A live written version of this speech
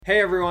Hey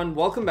everyone,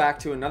 welcome back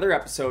to another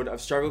episode of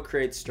Struggle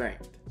Creates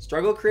Strength.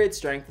 Struggle Creates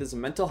Strength is a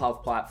mental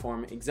health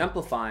platform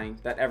exemplifying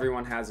that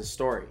everyone has a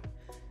story.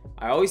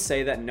 I always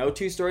say that no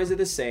two stories are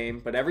the same,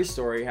 but every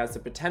story has the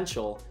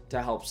potential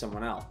to help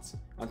someone else.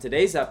 On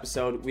today's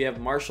episode, we have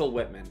Marshall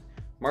Whitman.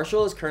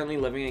 Marshall is currently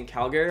living in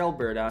Calgary,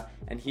 Alberta,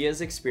 and he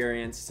has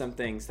experienced some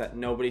things that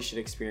nobody should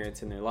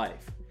experience in their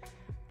life.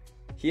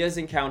 He has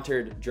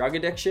encountered drug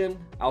addiction,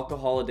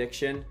 alcohol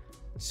addiction,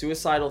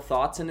 suicidal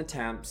thoughts and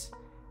attempts,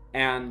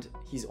 and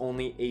he's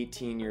only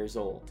 18 years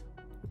old.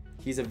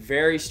 He's a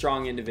very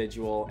strong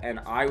individual,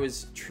 and I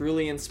was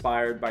truly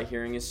inspired by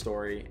hearing his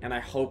story, and I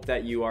hope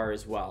that you are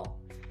as well.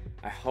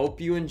 I hope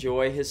you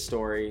enjoy his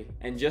story,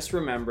 and just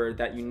remember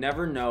that you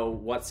never know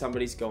what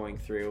somebody's going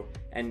through,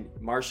 and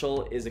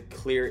Marshall is a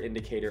clear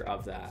indicator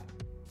of that.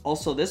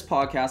 Also, this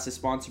podcast is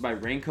sponsored by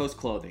Raincoast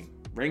Clothing.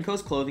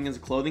 Raincoast Clothing is a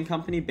clothing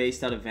company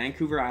based out of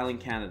Vancouver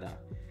Island, Canada.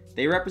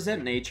 They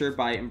represent nature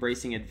by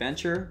embracing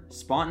adventure,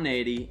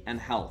 spontaneity, and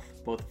health,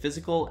 both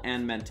physical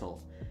and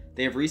mental.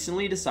 They have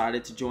recently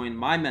decided to join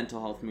my mental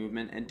health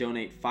movement and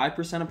donate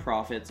 5% of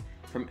profits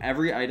from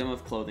every item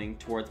of clothing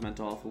towards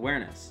mental health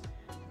awareness.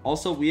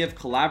 Also, we have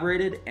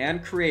collaborated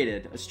and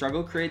created a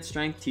Struggle Creates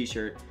Strength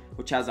t-shirt,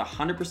 which has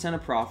 100%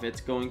 of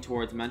profits going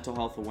towards mental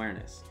health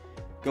awareness.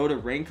 Go to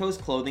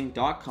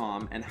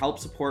raincoastclothing.com and help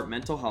support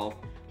mental health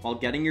while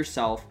getting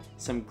yourself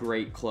some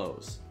great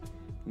clothes.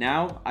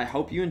 Now, I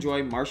hope you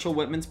enjoy Marshall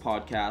Whitman's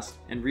podcast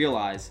and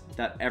realize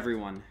that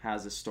everyone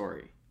has a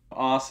story.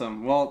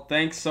 Awesome. Well,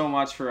 thanks so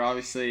much for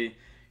obviously,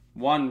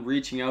 one,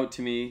 reaching out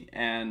to me,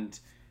 and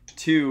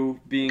two,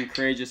 being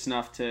courageous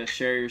enough to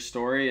share your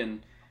story.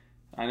 And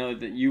I know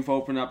that you've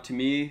opened up to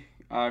me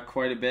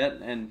quite a bit,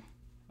 and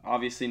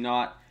obviously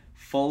not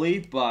fully,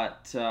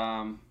 but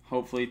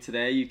hopefully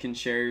today you can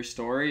share your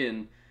story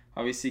and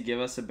obviously give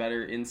us a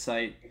better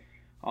insight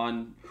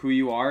on who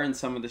you are and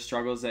some of the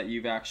struggles that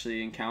you've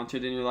actually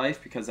encountered in your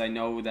life, because I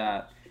know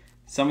that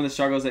some of the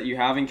struggles that you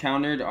have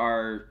encountered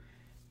are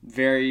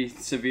very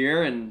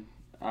severe, and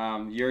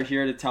you're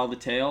here to tell the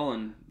tale,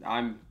 and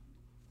I'm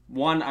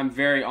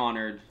very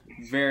honored,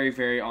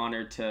 very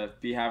honored to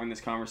be having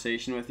this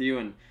conversation with you.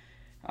 And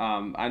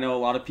I know a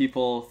lot of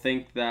people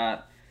think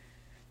that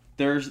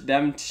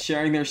them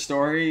sharing their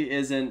story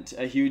isn't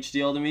a huge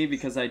deal to me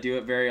because I do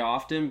it very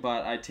often,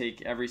 but I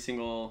take every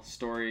single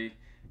story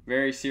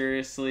very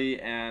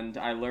seriously, and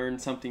I learn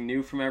something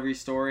new from every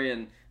story,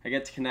 and I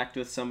get to connect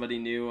with somebody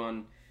new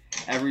on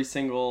every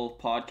single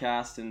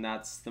podcast, and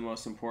that's the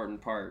most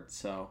important part.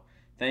 So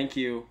thank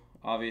you,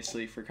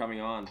 obviously, for coming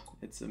on.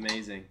 It's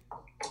amazing.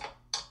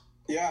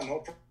 Yeah,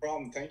 no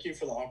problem. Thank you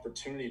for the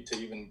opportunity to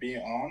even be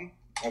on.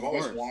 I've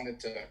always wanted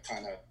to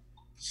kind of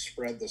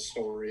spread the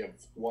story of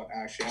what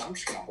actually, I'm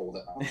just going to hold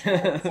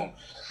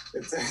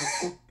it.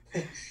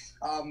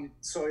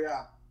 So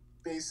yeah,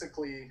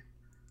 basically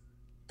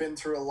been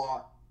through a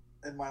lot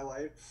in my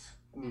life.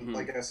 Mm-hmm.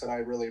 Like I said, I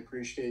really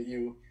appreciate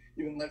you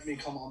even let me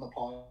come on the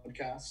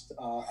podcast.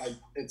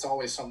 It's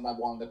always something I've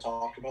wanted to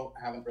talk about.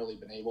 I haven't really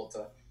been able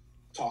to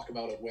talk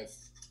about it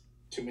with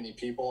too many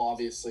people.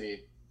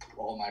 Obviously,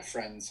 all my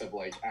friends have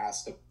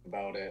asked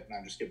about it, and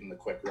I'm just giving the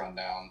quick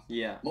rundown.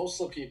 Yeah.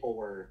 Most of the people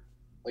were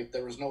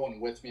there was no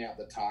one with me at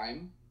the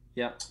time.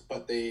 Yeah.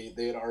 But they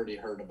had already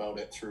heard about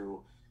it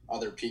through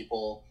other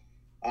people.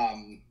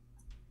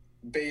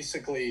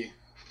 Basically,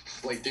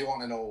 do you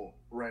want to know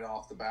right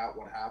off the bat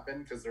what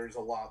happened? Because there's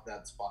a lot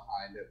that's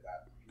behind it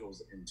that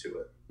goes into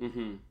it.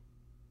 Mm-hmm.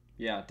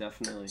 Yeah,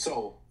 definitely.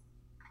 So,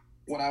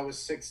 when I was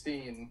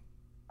 16,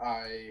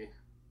 I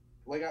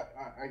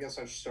guess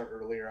I should start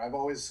earlier.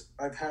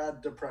 I've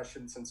had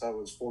depression since I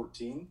was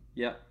 14.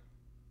 Yeah.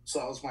 So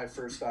that was my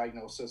first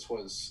diagnosis,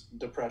 was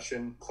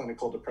depression,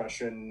 clinical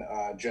depression,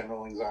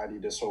 general anxiety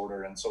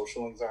disorder, and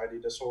social anxiety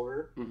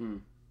disorder. Mm-hmm.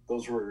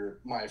 Those were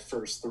my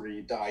first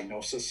three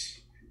diagnoses.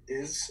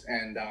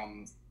 And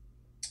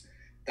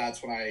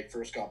that's when I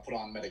first got put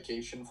on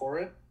medication for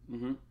it.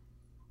 Mm-hmm.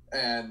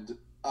 And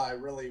I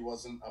really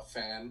wasn't a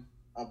fan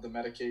of the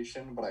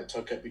medication, but I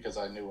took it because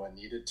I knew I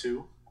needed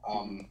to.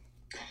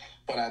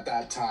 But at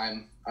that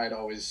time, I'd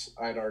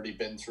already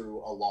been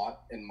through a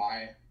lot in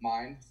my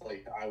mind.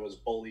 I was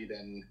bullied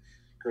in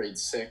grade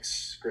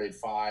 6, grade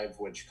 5,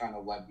 which kind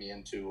of led me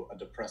into a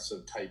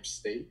depressive type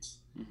state.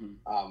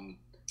 Mm-hmm.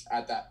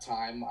 At that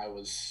time, I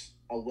was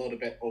a little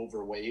bit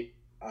overweight.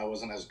 I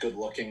wasn't as good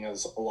looking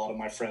as a lot of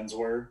my friends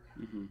were.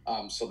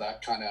 Mm-hmm. So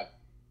that kind of,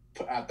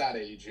 at that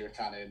age, you're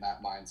kind of in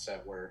that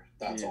mindset where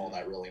that's all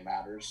that really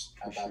matters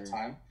at that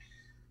time.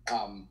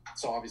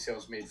 So obviously I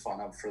was made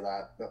fun of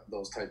for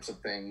those types of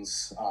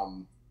things,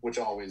 which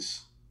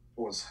always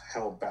was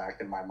held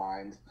back in my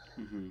mind.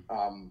 Mm-hmm.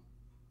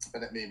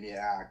 And it made me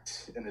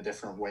act in a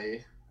different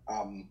way.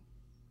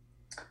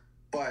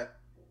 But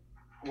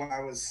when I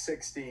was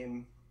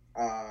 16,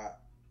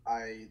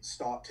 I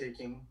stopped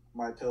taking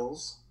my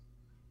pills,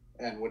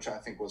 and which I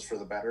think was for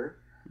the better.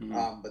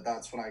 Mm-hmm. But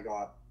that's when I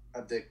got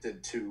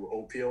addicted to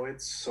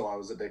opioids. So I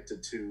was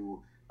addicted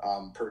to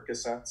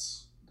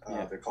Percocets.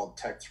 They're called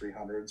Tech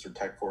 300s or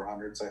Tech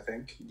 400s, I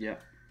think. Yeah.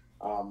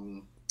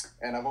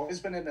 And I've always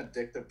been an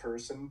addictive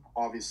person.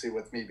 Obviously,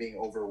 with me being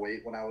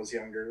overweight when I was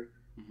younger,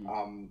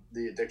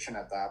 the addiction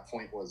at that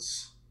point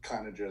was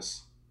kind of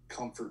just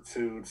comfort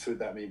food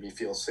that made me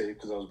feel safe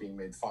because I was being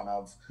made fun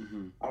of.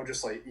 I would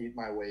just like eat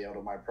my way out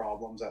of my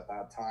problems at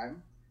that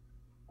time.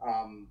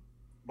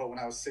 But when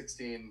I was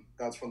 16,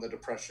 that's when the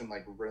depression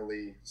like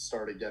really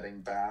started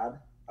getting bad.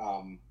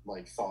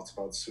 Like thoughts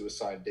about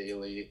suicide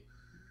daily.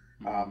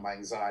 My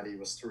anxiety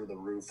was through the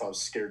roof. I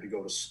was scared to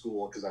go to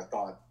school because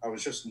I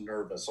was just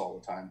nervous all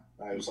the time.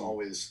 I was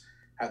always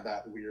had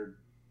that weird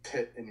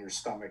pit in your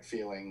stomach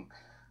feeling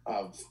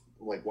of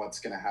like, what's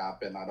going to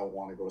happen? I don't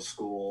want to go to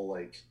school.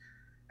 Like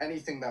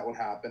anything that would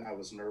happen, I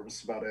was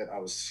nervous about it. I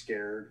was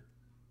scared.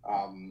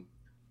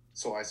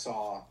 So I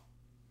saw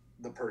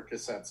the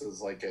Percocets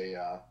as like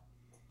a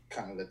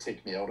kind of to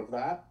take me out of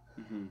that.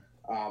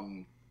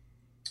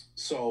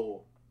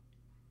 So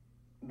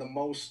the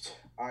most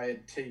I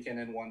had taken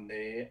in one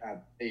day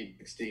at age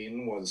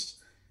 16 was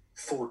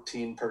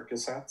 14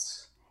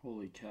 Percocets.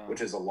 Holy cow.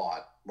 Which is a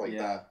lot. Like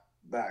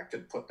that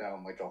could put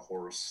down like a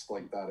horse.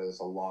 Like that is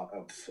a lot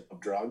of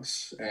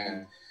drugs.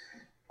 And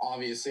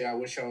obviously I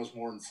wish I was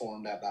more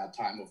informed at that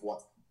time of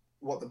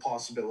what the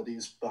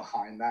possibilities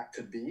behind that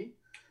could be.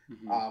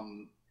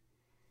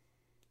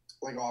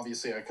 Like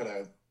obviously I could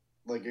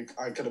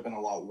have been a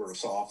lot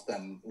worse off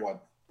than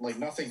what, like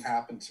nothing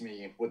happened to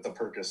me with the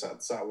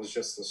Percocets. That was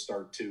just the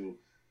start to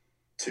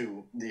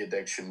the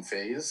addiction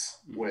phase,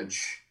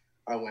 which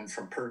I went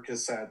from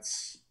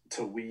Percocets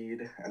to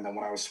weed. And then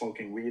when I was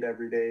smoking weed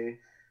every day,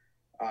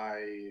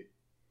 I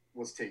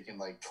was taking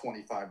like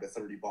 25 to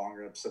 30 bong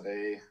rips a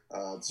day,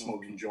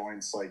 smoking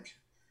joints. Like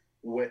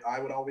I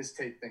would always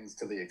take things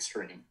to the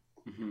extreme.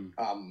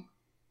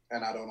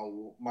 And I don't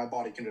know, my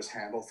body can just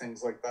handle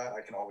things like that.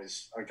 I could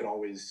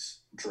always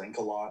drink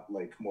a lot,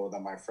 like more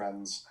than my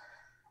friends.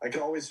 I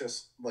could always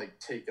just like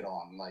take it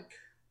on. Like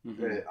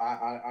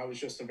I was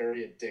just a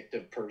very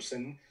addictive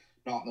person,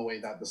 not in the way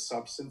that the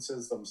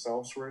substances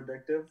themselves were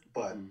addictive,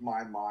 but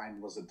my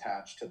mind was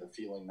attached to the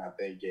feeling that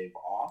they gave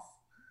off.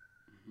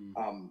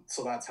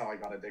 So that's how I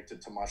got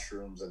addicted to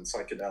mushrooms and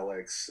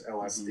psychedelics,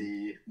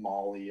 LSD,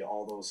 Molly,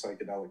 all those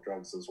psychedelic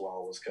drugs as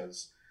well, was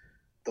because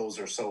those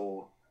are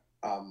so,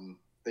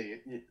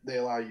 they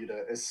allow you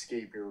to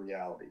escape your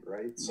reality,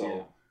 right?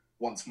 So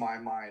once my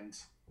mind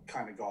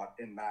kind of got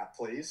in that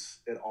place,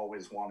 it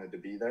always wanted to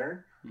be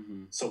there.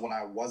 So when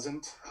I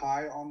wasn't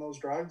high on those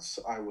drugs,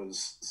 I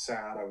was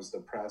sad, I was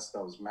depressed,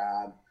 I was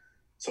mad.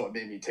 So it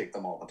made me take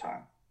them all the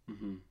time.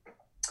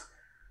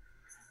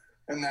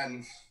 And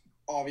then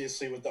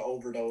obviously with the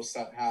overdose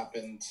that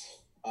happened,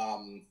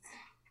 I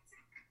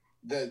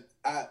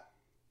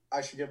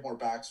should give more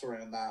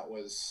backstory on that.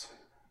 Was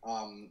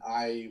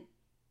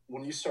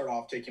when you start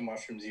off taking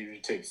mushrooms, you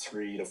usually take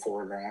 3 to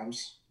 4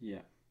 grams,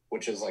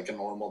 which is like a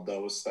normal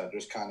dose that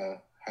just kind of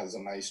has a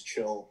nice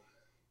chill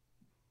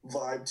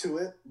vibe to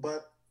it.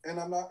 And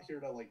I'm not here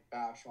to like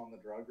bash on the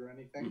drug or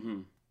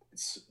anything.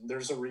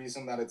 There's a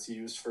reason that it's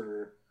used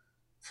for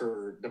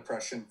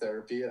depression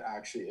therapy. It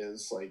actually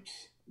is like,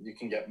 you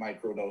can get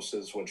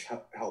microdoses which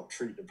help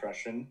treat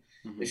depression.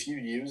 If you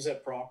use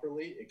it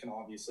properly, it can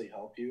obviously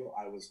help you.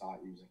 I was not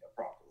using it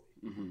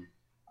properly.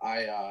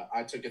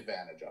 I took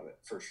advantage of it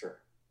for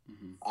sure.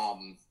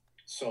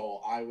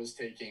 So I was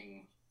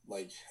taking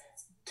like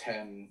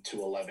 10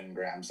 to 11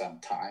 grams at a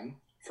time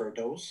for a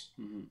dose,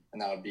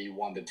 and that would be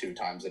 1 to 2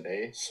 times a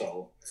day.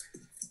 So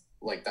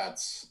like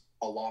that's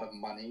a lot of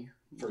money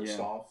first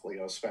off. Like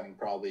I was spending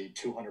probably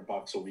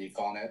 $200 a week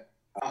on it.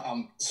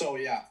 So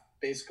yeah,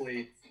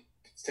 basically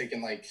it's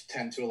taking like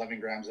 10 to 11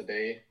 grams a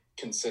day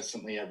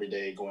consistently every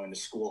day, going to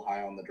school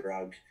high on the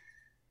drug.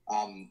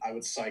 I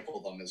would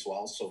cycle them as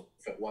well. So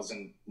if it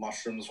wasn't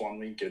mushrooms one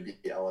week, it'd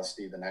be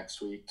LSD the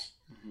next week.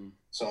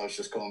 So I was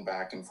just going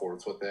back and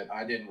forth with it.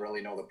 I didn't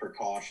really know the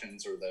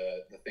precautions or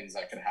the things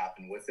that could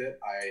happen with it.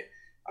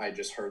 I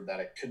just heard that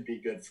it could be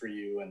good for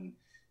you. And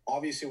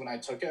obviously when I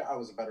took it, I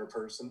was a better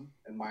person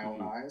in my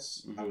own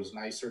eyes. I was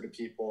nicer to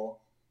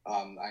people.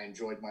 I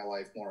enjoyed my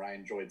life more. I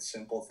enjoyed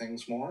simple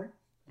things more.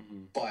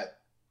 But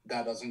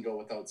that doesn't go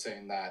without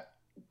saying that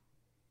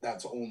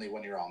that's only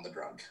when you're on the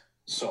drug.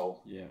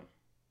 So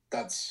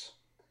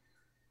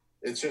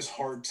it's just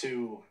hard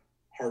to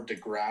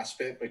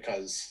grasp it,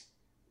 because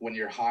when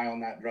you're high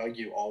on that drug,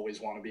 you always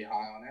want to be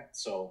high on it.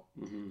 So,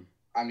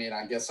 I mean,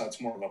 I guess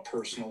that's more of a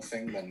personal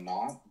thing than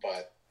not,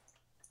 but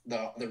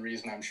the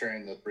reason I'm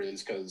sharing this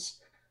is because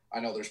I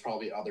know there's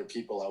probably other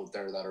people out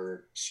there that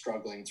are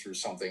struggling through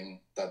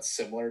something that's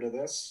similar to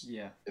this.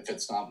 If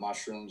it's not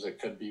mushrooms, it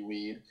could be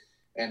weed.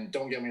 And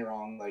don't get me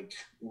wrong, like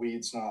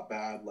weed's not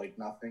bad, like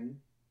nothing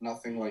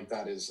like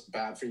that is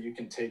bad for you. You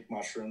can take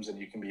mushrooms and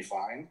you can be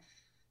fine.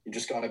 You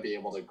just got to be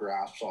able to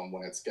grasp on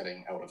when it's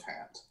getting out of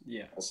hand.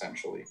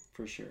 Essentially.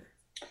 For sure.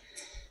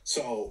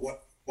 So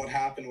what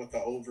happened with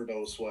the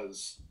overdose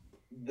was,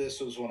 this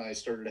was when I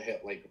started to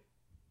hit like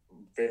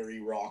very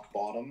rock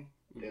bottom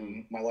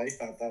in my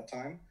life at that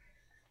time.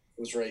 It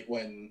was right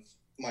when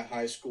my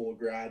high school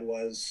grad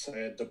was. I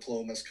had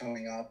diplomas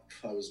coming up.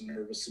 I was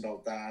nervous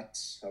about that.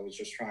 I was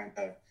just trying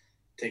to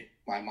take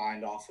my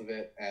mind off of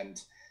it.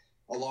 And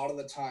a lot of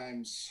the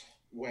times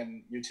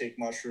when you take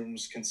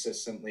mushrooms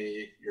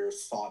consistently, your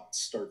thoughts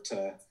start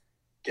to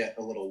get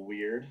a little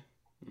weird.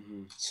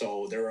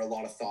 So there were a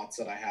lot of thoughts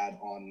that I had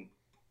on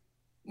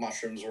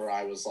mushrooms where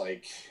I was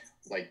like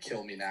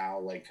kill me now,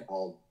 like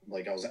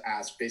I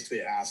was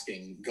basically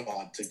asking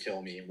God to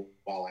kill me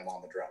while I'm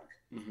on the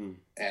drug.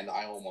 And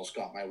I almost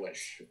got my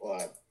wish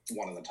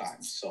one of the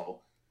times. So,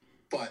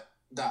 but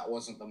that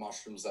wasn't the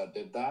mushrooms that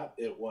did that.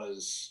 It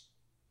was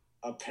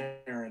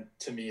apparent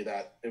to me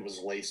that it was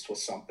laced with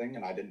something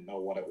and I didn't know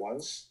what it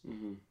was.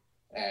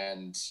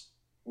 And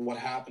what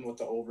happened with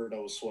the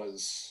overdose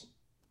was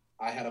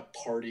I had a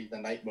party the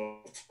night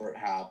before it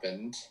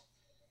happened,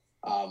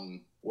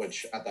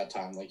 which at that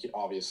time, like,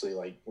 obviously,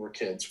 like, we're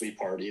kids, we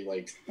party,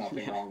 like,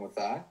 nothing wrong with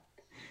that.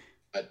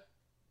 But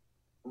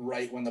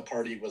right when the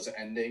party was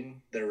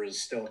ending, there was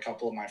still a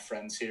couple of my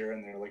friends here,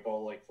 and they're like,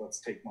 oh, like,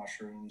 let's take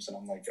mushrooms. And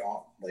I'm like,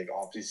 oh, like,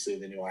 obviously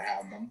they knew I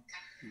had them.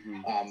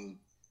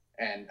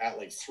 And at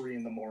like 3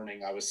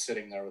 a.m, I was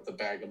sitting there with a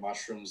bag of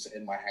mushrooms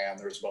in my hand.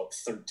 There was about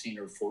 13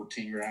 or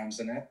 14 grams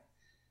in it.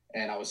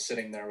 And I was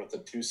sitting there with a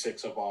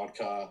 2.6 of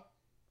vodka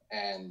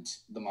and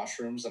the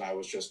mushrooms, and I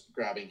was just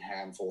grabbing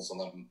handfuls of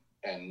them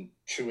and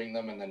chewing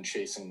them and then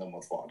chasing them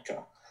with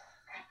vodka.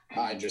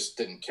 I just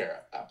didn't care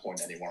at that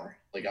point anymore.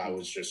 Like, I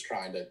was just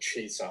trying to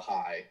chase a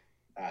high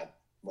at,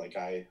 like,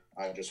 I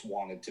just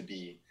wanted to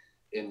be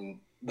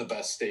in the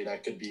best state I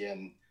could be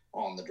in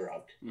on the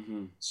drug.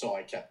 So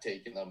I kept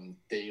taking them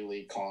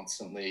daily,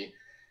 constantly.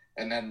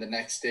 And then the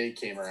next day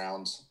came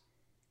around,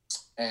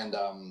 and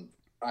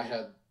I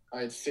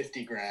had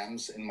 50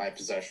 grams in my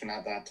possession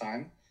at that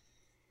time.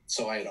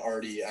 So I'd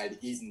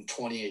eaten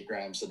 28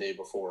 grams the day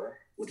before,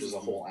 which is a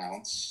whole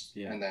ounce.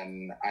 And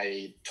then I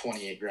ate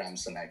 28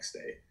 grams the next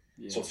day.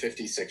 So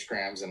 56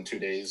 grams in 2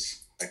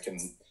 days. I can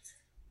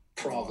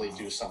probably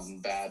do something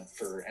bad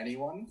for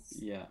anyone.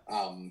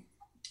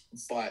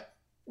 But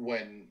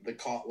when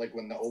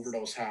the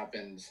overdose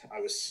happened,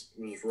 it was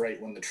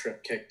right when the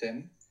trip kicked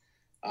in.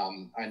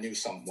 I knew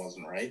something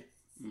wasn't right.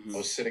 I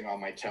was sitting on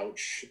my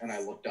couch and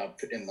I looked up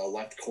in the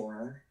left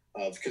corner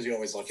because you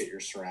always look at your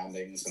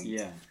surroundings, and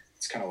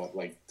it's kind of what,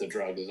 like, the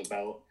drug is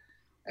about.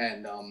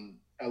 And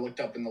I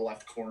looked up in the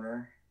left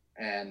corner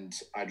and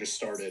I just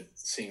started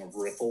seeing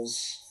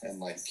ripples, and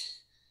like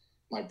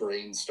my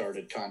brain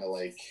started kind of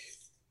like,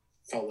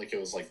 felt like it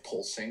was like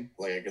pulsing.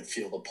 Like, I could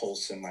feel the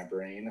pulse in my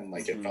brain, and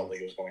like it felt like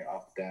it was going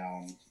up,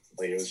 down.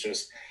 Like, it was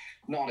just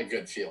not a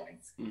good feeling.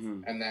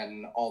 And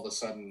then all of a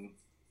sudden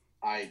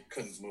I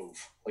couldn't move.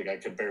 Like, I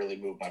could barely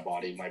move my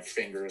body. My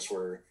fingers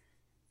were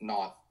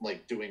not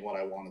like doing what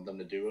I wanted them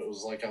to do. It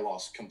was like I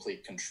lost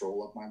complete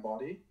control of my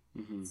body.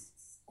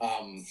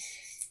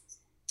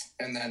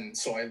 And then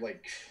so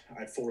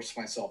I forced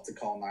myself to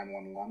call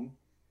 911.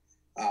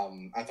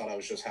 I thought I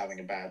was just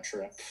having a bad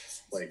trip,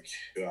 like,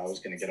 I was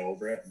going to get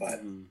over it, but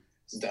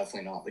it's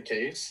definitely not the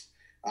case.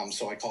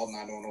 So I called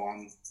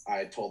 911.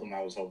 I told them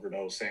I was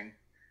overdosing.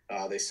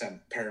 They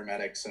sent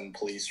paramedics and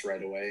police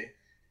right away.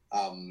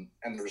 And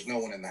there was no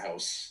one in the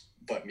house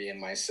but me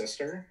and my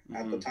sister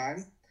at the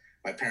time.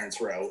 My parents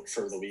were out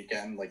for the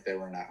weekend, like, they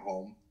weren't at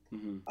home.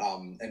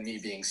 And me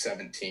being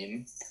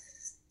 17,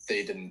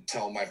 they didn't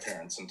tell my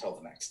parents until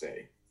the next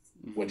day,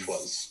 which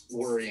was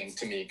worrying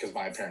to me because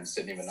my parents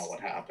didn't even know what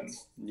happened.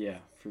 Yeah,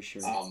 for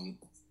sure.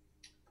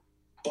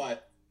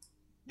 But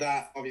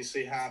that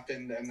obviously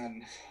happened, and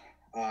then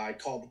I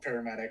called the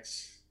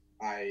paramedics.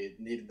 I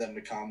needed them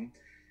to come,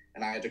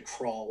 and I had to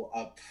crawl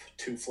up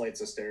 2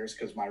 flights of stairs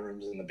because my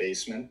room's in the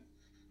basement.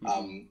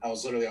 I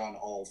was literally on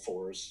all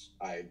fours.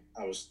 I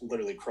was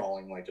literally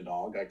crawling like a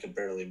dog. I could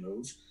barely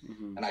move.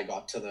 And I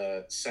got to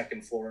the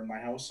 2nd floor in my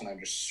house, and I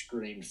just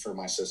screamed for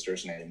my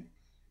sister's name.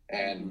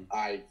 And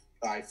I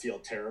feel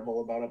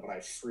terrible about it, but I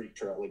freaked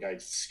her out. Like, I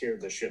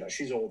scared the shit out.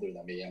 She's older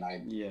than me, and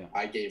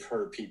I gave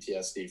her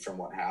PTSD from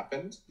what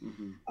happened,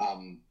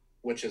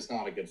 which is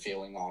not a good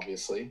feeling,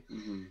 obviously.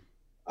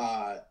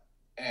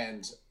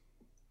 And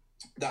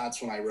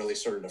that's when I really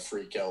started to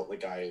freak out.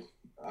 Like,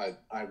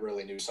 I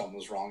really knew something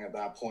was wrong at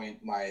that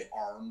point. My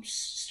arms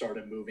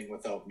started moving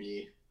without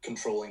me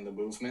controlling the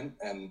movement,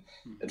 and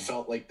it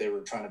felt like they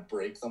were trying to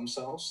break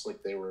themselves.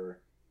 Like, they were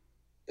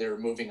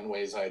moving in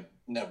ways I'd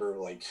never,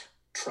 like,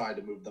 tried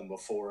to move them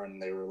before,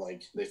 and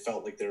they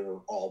felt like they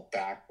were all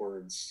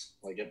backwards.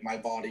 Like, my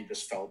body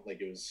just felt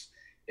like it was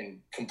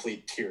in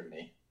complete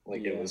tyranny.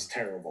 Like, it was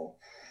terrible.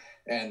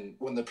 And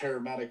when the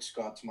paramedics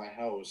got to my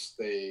house,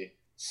 they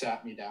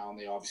sat me down.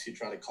 They obviously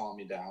tried to calm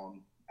me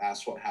down,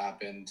 asked what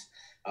happened,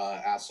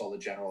 asked all the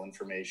general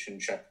information,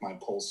 checked my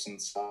pulse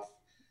and stuff.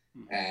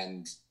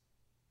 And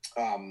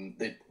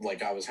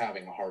I was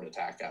having a heart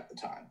attack at the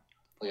time.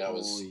 Like, I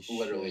was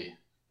literally,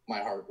 my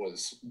heart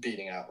was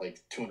beating at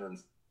like 200,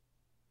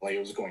 like, it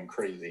was going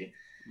crazy.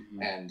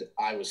 And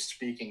I was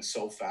speaking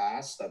so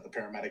fast that the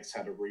paramedics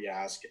had to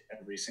re-ask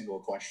every single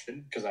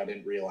question because I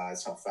didn't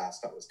realize how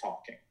fast I was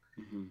talking.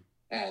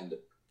 And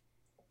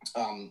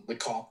the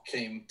cop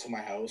came to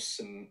my house,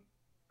 and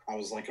I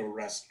was like,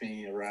 arrest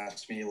me,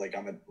 like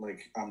I'm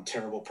a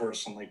terrible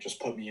person, like just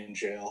put me in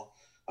jail.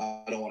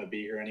 I don't want to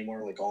be here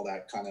anymore, like all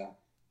that kind of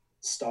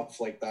stuff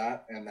like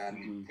that. And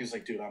then he was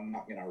like, dude, I'm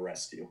not gonna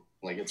arrest you,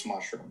 like it's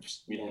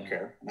mushrooms, we don't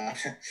care. And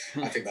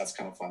I think that's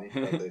kind of funny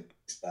that they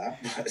that,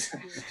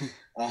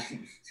 but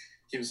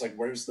he was like,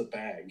 where's the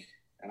bag?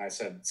 And I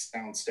said, it's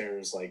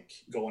downstairs, like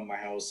go in my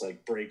house,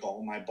 like break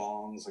all my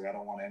bongs, like I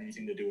don't want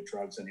anything to do with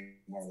drugs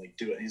anymore, like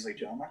do it. And he's like,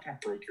 dude, I'm not gonna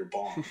break your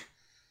bong.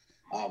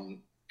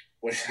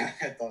 Which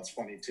I thought's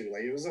funny too.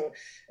 Like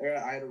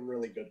I had a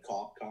really good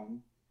cop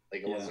come.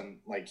 Like it wasn't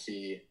like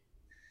he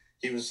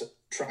was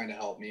trying to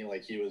help me.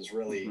 Like he was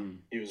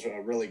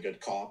a really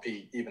good cop.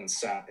 He even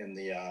sat in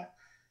the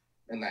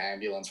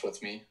ambulance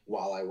with me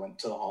while I went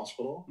to the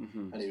hospital,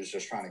 and he was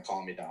just trying to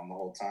calm me down the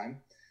whole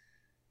time.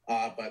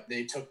 But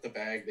they took the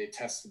bag, they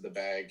tested the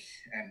bag,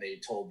 and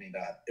they told me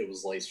that it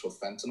was laced with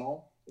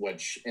fentanyl,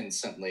 which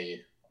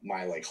instantly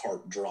my like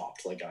heart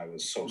dropped. Like I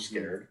was so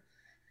scared.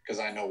 Because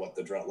I know what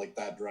the drug, like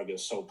that drug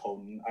is so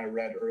potent. I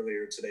read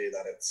earlier today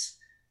that it's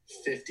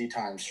 50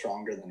 times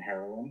stronger than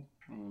heroin,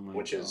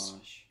 which is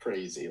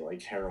crazy.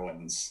 Like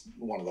heroin's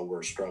one of the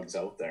worst drugs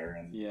out there,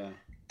 and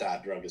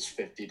that drug is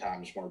 50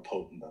 times more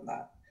potent than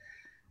that.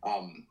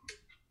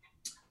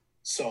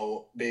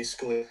 So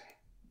basically,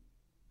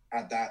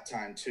 at that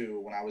time too,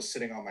 when I was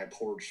sitting on my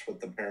porch with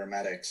the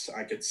paramedics,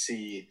 I could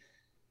see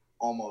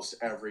almost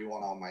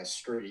everyone on my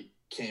street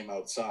came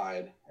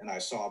outside, and I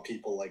saw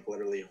people like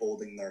literally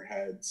holding their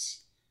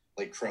heads,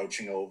 like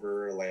crouching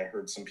over. Like I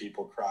heard some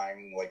people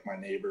crying. Like my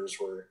neighbors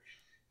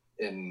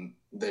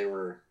they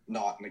were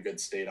not in a good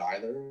state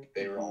either.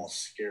 They were all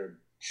scared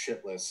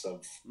shitless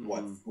of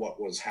what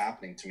was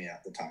happening to me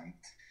at the time.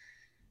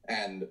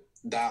 And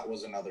that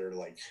was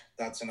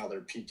that's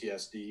another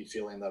PTSD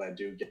feeling that I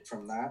do get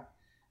from that.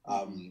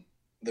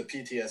 The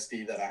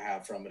PTSD that I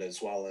have from it,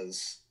 as well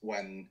as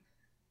when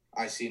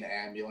I see an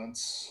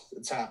ambulance.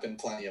 It's happened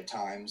plenty of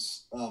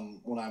times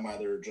when I'm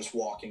either just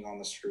walking on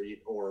the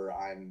street or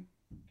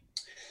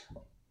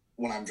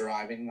when I'm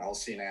driving, I'll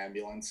see an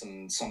ambulance,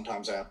 and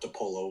sometimes I have to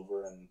pull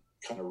over and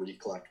kind of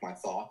recollect my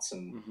thoughts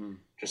and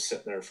just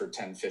sit there for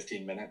 10,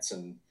 15 minutes.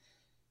 And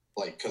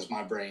like, cause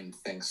my brain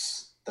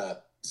thinks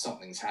that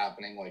something's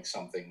happening, like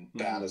something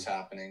bad is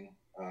happening.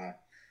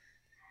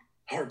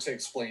 Hard to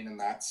explain in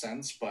that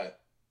sense,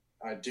 but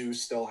I do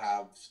still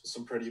have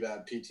some pretty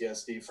bad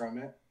PTSD from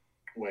it,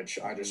 which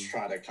I just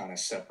try to kind of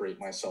separate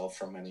myself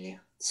from any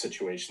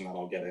situation that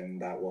I'll get in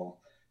that will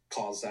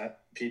cause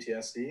that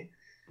PTSD.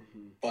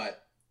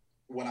 But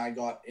when I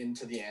got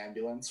into the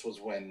ambulance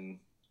was when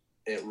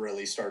it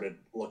really started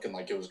looking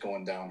like it was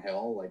going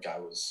downhill. Like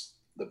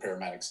the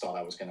paramedics thought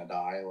I was going to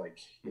die. Like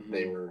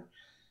they were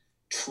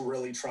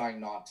really trying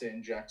not to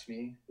inject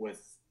me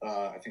with,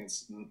 I think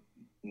it's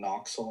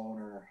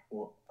Noxolone,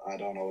 or I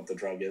don't know what the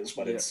drug is,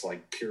 but it's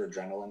like pure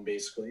adrenaline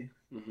basically.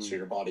 So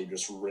your body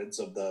just rids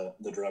of the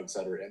drugs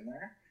that are in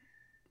there.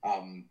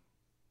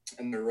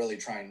 And they're really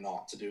trying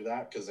not to do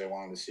that because they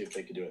wanted to see if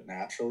they could do it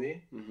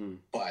naturally.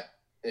 But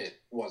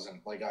it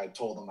wasn't. Like I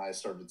told them, I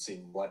started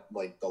seeing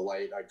like the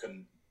light. I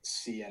couldn't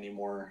see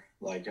anymore.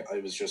 Like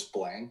it was just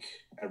blank.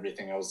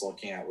 Everything I was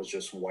looking at was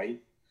just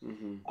white.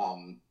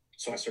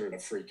 So I started to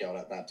freak out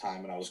at that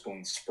time, and I was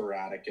going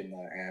sporadic in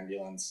the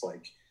ambulance,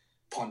 like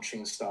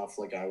punching stuff.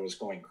 Like I was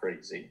going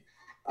crazy.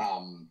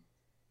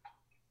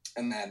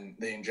 And then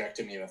they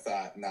injected me with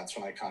that, and that's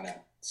when I kind of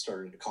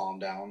started to calm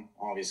down.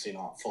 Obviously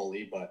not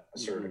fully, but I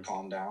started to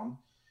calm down.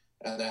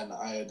 And then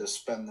I had to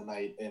spend the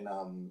night in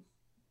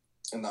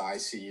the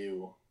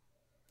ICU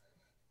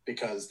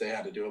because they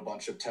had to do a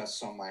bunch of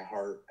tests on my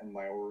heart and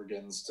my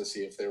organs to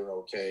see if they were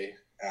okay.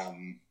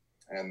 And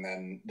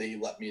then they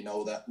let me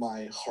know that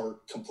my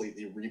heart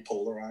completely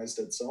repolarized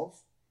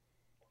itself,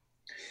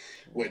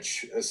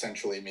 which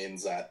essentially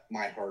means that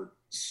my heart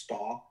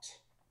stopped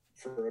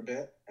for a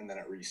bit and then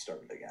it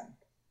restarted again,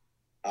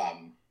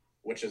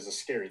 which is a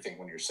scary thing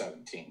when you're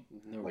 17.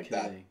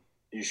 That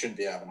you shouldn't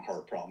be having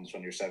heart problems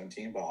when you're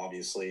 17, but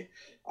obviously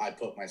I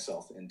put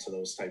myself into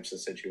those types of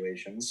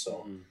situations.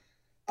 So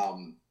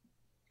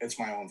it's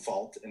my own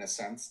fault in a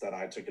sense that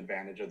I took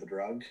advantage of the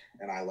drug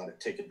and I let it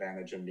take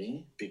advantage of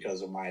me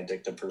because of my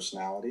addictive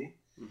personality.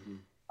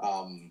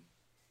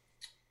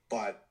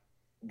 But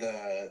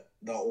the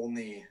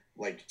only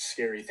like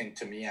scary thing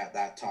to me at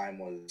that time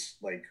was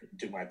like,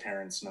 do my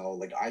parents know?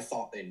 Like I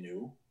thought they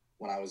knew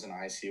when I was in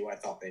ICU. I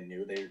thought they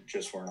knew. They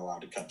just weren't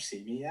allowed to come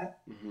see me yet.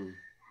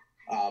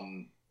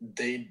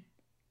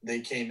 They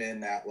came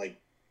in at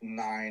like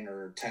 9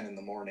 or 10 in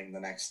the morning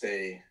the next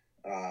day.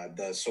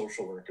 The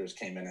social workers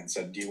came in and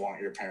said, do you want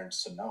your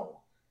parents to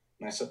know?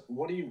 And I said,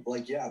 what do you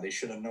like? Yeah, they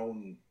should have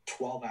known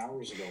 12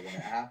 hours ago when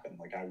it happened.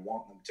 Like I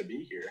want them to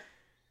be here.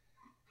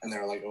 And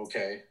they're like,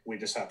 okay, we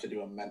just have to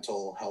do a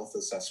mental health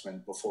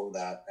assessment before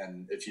that.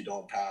 And if you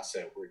don't pass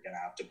it, we're going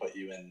to have to put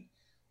you in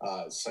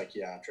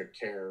psychiatric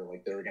care.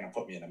 Like they were going to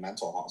put me in a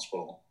mental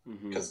hospital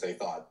because they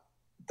thought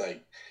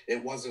like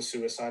it was a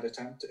suicide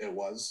attempt. It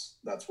was.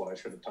 That's what I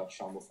should have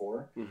touched on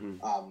before.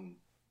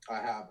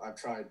 I've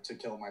tried to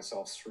kill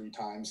myself 3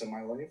 times in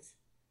my life.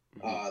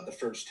 The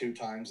first 2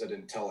 times I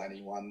didn't tell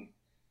anyone.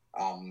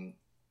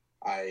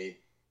 I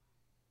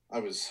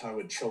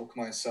would choke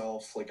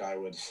myself. Like I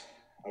would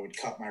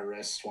cut my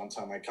wrist. One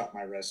time I cut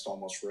my wrist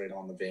almost right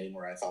on the vein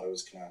where I thought it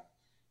was gonna,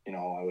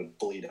 I would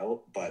bleed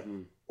out, but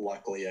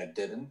luckily I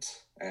didn't.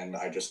 And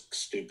I just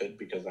stupid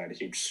because I had a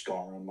huge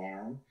scar on my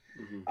arm.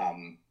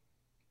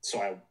 So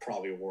I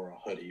probably wore a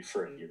hoodie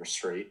for a year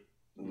straight.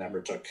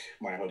 Never took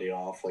my hoodie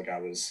off. Like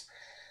I was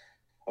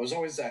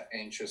always that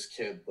anxious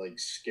kid, like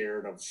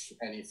scared of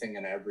anything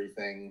and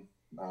everything.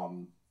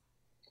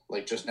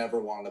 Like just never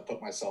wanted to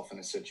put myself in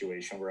a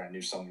situation where I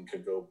knew something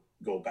could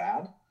go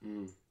bad.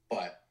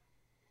 But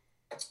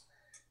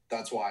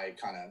that's why I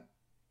kind of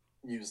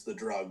use the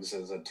drugs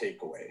as a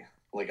takeaway.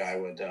 Like I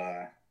would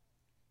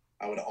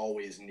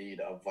always need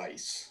a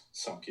vice.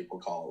 Some people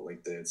call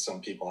it like some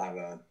people have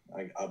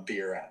a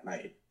beer at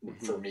night.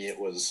 For me, it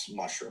was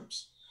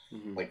mushrooms.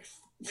 Like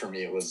for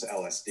me, it was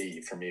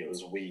LSD. For me, it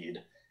was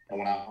weed. And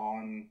when I'm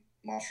on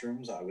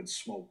mushrooms, I would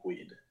smoke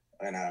weed.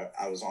 And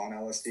I was on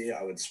LSD,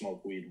 I would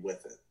smoke weed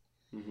with it.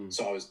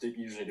 So I was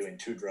usually doing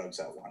 2 drugs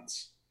at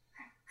once.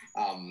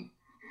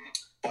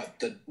 But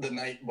the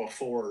night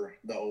before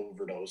the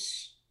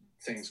overdose,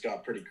 things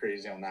got pretty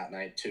crazy on that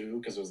night too,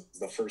 because it was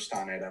the first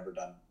time I'd ever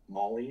done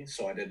Molly.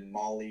 So I did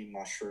Molly,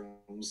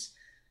 mushrooms.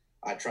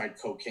 I tried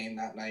cocaine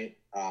that night,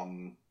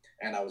 and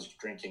I was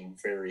drinking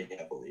very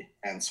heavily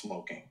and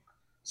smoking.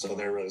 So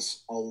there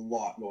was a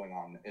lot going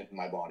on in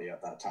my body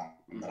at that time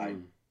that I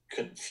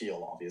couldn't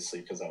feel, obviously,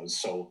 because I was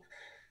so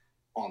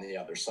on the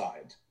other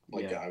side.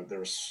 Like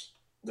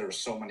there were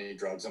so many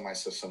drugs in my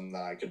system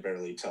that I could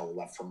barely tell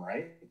left from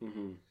right.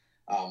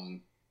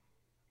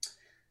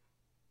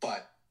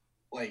 But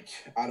like,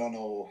 I don't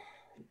know,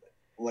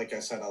 like I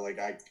said,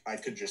 I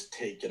could just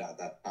take it at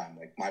that time.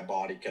 Like my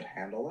body could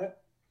handle it.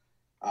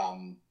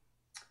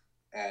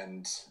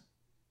 And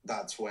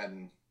that's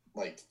when,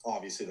 like,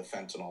 obviously the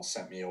fentanyl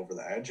sent me over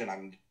the edge, and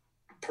I'm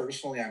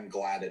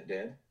glad it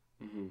did,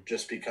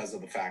 just because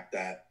of the fact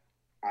that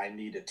I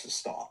needed to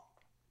stop.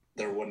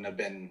 There wouldn't have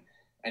been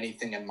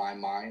anything in my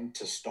mind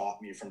to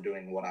stop me from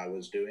doing what I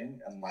was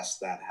doing unless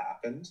that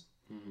happened.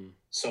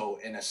 So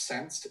in a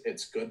sense,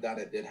 it's good that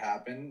it did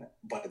happen,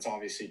 but it's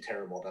obviously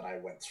terrible that I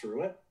went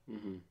through it.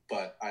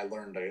 But I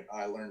learned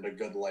a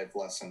good life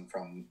lesson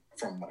from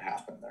what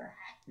happened there.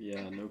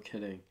 Yeah, no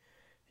kidding.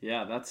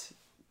 Yeah,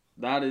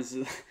 that is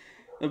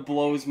it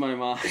blows my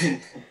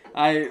mind.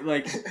 I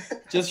like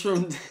just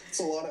from it's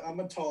a lot of, I'm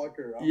a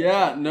talker.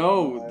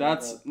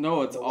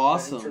 It's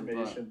awesome.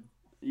 But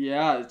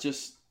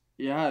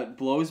it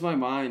blows my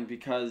mind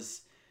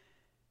because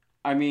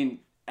I mean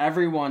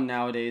everyone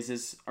nowadays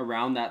is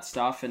around that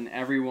stuff and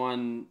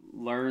everyone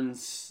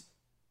learns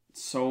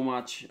so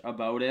much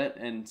about it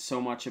and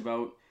so much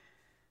about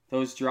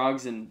those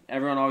drugs, and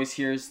everyone always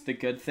hears the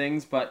good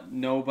things, but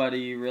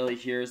nobody really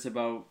hears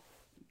about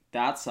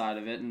that side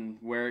of it and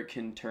where it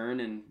can turn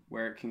and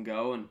where it can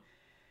go. And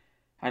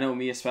I know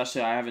me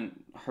especially, I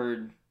haven't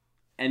heard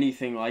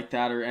anything like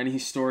that or any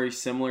story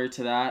similar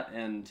to that,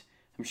 and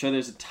I'm sure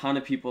there's a ton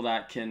of people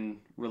that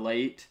can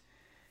relate.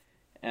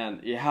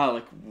 And yeah,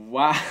 like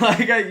wow,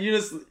 like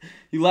you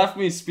left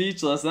me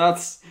speechless.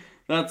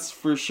 That's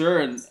for sure.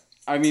 And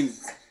I mean,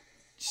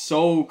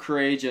 so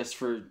courageous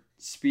for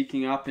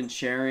speaking up and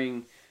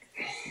sharing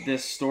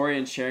this story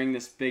and sharing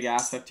this big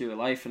aspect of your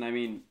life. And I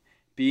mean,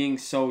 being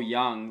so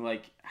young,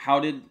 like how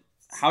did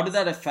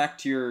that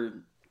affect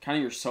your kind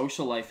of your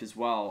social life as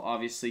well?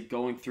 Obviously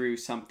going through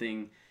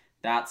something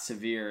that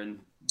severe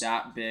and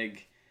that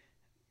big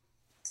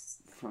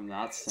from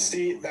that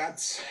standpoint. See,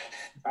 that's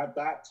at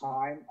that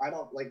time,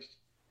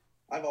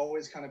 I've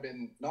always kind of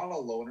been not a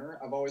loner.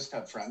 I've always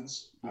had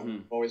friends.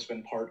 I've always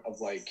been part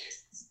of like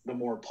the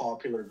more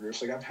popular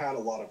groups. Like I've had a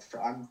lot of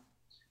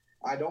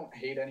I don't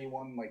hate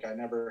anyone. Like I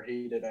never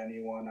hated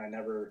anyone. I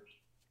never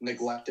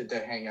neglected to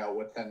hang out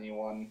with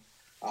anyone.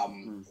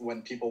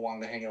 When people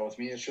wanted to hang out with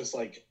me, it's just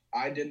like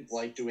I didn't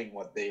like doing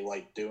what they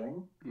liked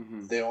doing.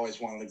 They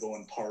always wanted to go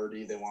and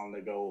party. They wanted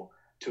to go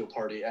to a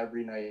party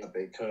every night that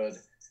they could.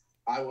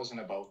 I wasn't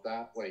about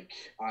that. Like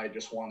I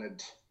just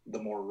wanted the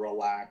more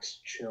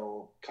relaxed,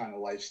 chill kind of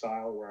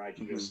lifestyle where I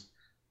can just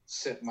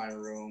sit in my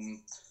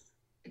room,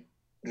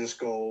 just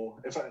go.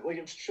 If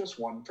it's just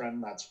one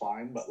friend, that's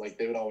fine. But like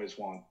they would always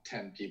want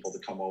 10 people to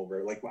come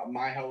over. Like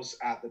my house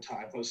at the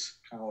time was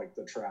kind of like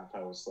the trap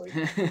house, like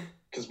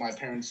because my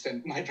parents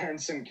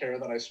didn't care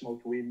that I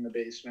smoked weed in the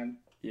basement.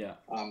 Yeah.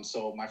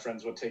 So my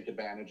friends would take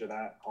advantage of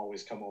that.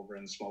 Always come over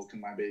and smoke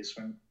in my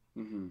basement.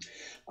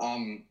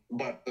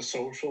 But the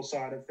social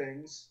side of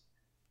things,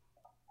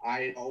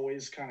 I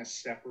always kind of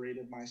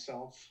separated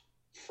myself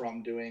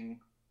from doing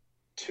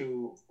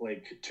too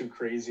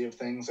crazy of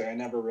things. I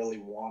never really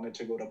wanted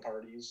to go to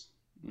parties,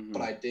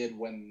 but I did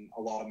when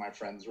a lot of my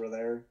friends were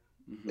there.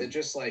 It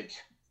just like,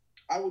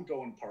 I would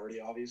go and party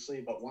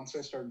obviously, but once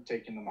I started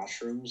taking the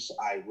mushrooms,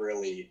 I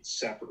really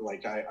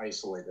I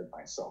isolated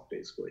myself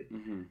basically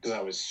because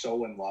I was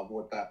so in love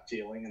with that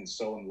feeling and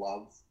so in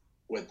love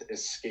with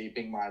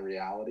escaping my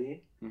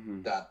reality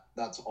that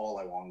that's all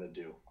I wanted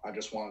to do. I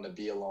just wanted to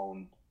be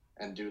alone,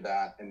 and do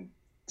that and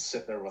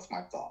sit there with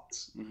my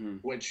thoughts,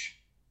 which,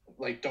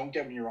 like, don't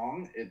get me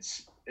wrong,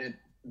 it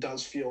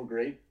does feel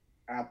great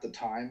at the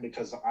time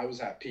because I was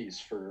at peace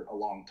for a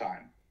long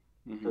time.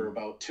 For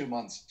about 2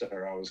 months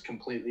there, I was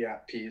completely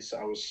at peace.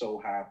 I was so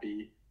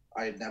happy.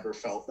 I had never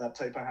felt that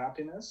type of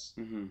happiness.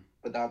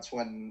 But that's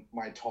when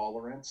my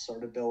tolerance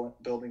started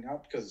building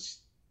up, because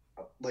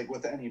like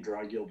with any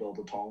drug, you'll build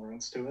a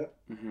tolerance to it.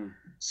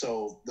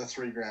 So the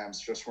 3 grams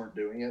just weren't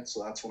doing it.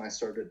 So that's when I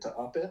started to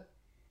up it.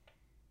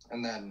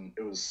 And then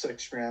it was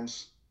 6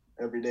 grams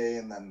every day,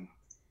 and then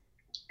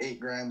 8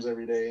 grams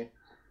every day.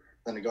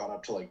 Then it got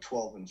up to like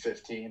 12 and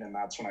 15. And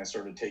that's when I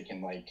started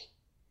taking like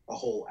a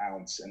whole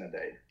ounce in a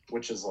day,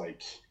 which is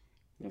like,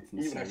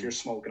 even if you're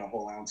smoking a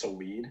whole ounce of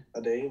weed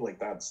a day, like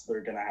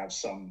they're going to have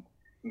some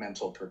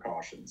mental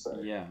precautions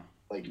there. Yeah.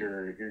 Like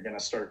you're going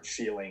to start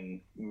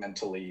feeling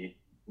mentally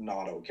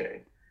not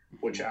okay,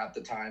 which at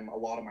the time, a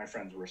lot of my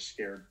friends were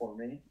scared for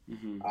me.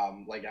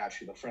 Like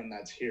actually the friend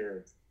that's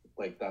here,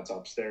 like that's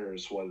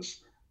upstairs,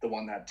 was the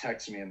one that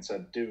texted me and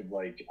said, dude,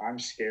 like, I'm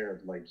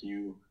scared. Like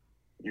you're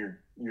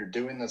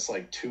doing this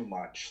like too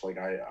much. Like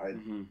I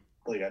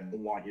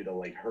don't want you to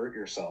like hurt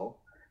yourself.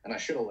 And I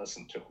should have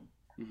listened to him.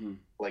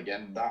 Like,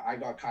 and I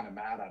got kind of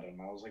mad at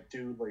him. I was like,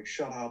 dude, like,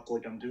 shut up.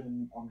 Like, I'm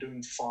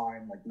doing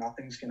fine. Like,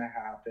 nothing's going to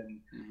happen.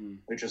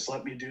 Like, just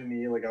let me do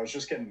me. Like, I was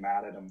just getting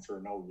mad at him for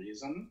no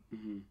reason.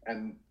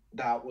 And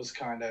that was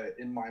kind of,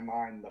 in my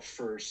mind, the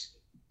first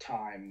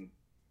time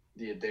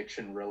the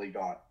addiction really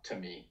got to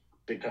me.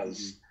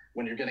 Because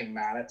when you're getting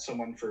mad at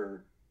someone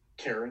for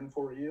caring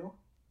for you,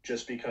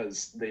 just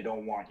because they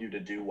don't want you to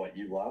do what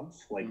you love,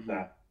 like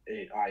that,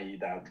 i.e.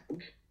 that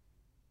drug,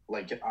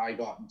 like I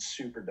got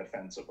super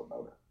defensive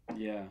about it.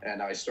 Yeah.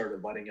 And I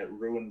started letting it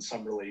ruin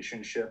some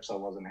relationships. I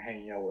wasn't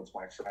hanging out with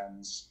my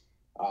friends.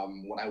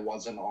 When I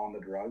wasn't on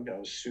the drug, I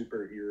was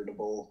super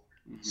irritable,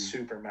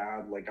 super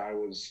mad. Like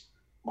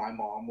my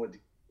mom would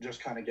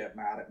just kind of get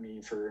mad at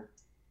me for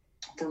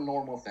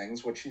normal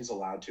things, which she's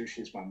allowed to.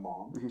 She's my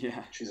mom.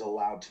 Yeah. She's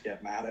allowed to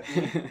get mad at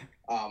me.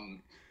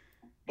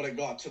 But it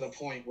got to the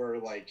point where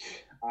like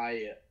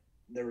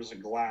there was a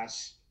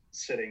glass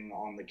sitting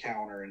on the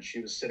counter, and she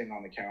was sitting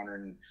on the counter,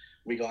 and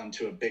we got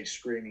into a big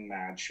screaming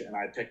match, and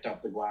I picked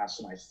up the glass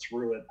and I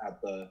threw it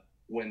at the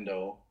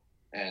window,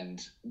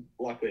 and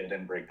luckily I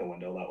didn't break the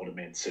window. That would have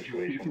made the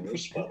situation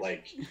worse. But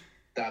like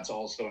that's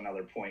also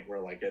another point where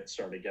like it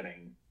started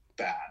getting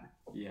bad,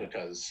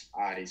 because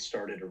I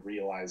started to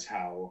realize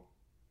how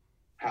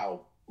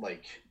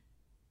like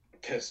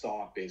pissed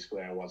off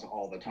basically I was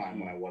all the time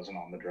when I wasn't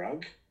on the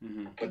drug.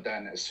 But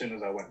then as soon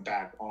as I went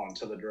back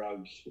onto the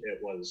drug, it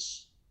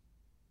was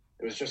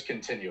just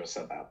continuous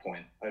at that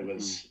point. It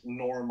was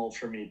normal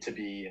for me to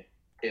be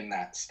in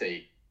that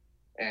state.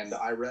 And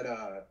I read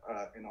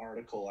an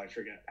article, I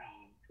forget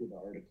who the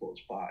article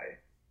is by.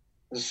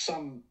 There's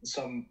some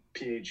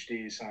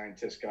PhD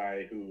scientist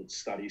guy who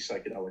studies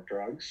psychedelic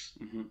drugs.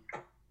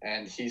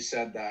 And he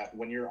said that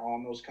when you're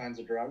on those kinds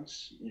of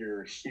drugs,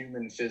 your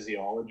human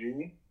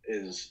physiology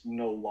is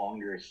no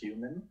longer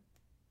human.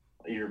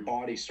 Your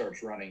body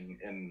starts running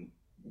in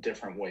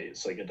different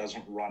ways. Like it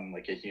doesn't run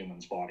like a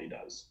human's body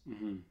does.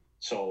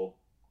 So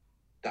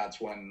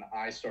that's when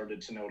I started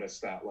to notice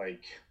that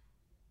like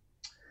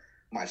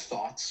my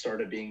thoughts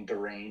started being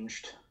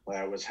deranged. Like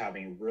I was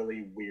having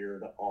really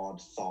weird,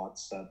 odd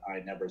thoughts that I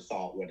never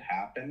thought would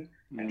happen,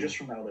 and just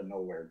from out of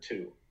nowhere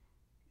too.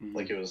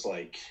 Like it was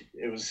like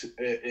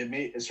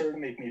it started to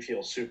make me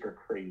feel super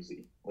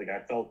crazy. Like I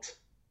felt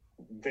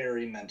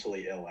very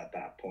mentally ill at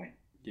that point.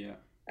 Yeah.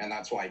 And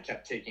that's why I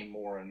kept taking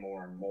more and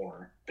more and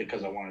more,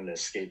 because I wanted to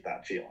escape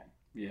that feeling.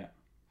 Yeah,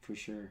 for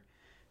sure.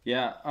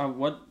 Yeah.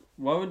 What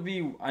would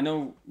be, I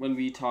know when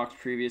we talked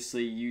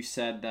previously, you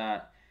said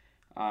that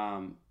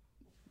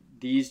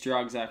these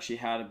drugs actually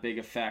had a big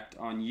effect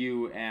on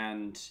you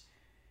and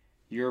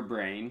your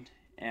brain.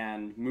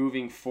 And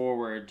moving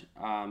forward,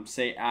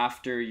 say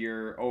after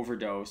your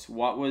overdose,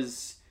 what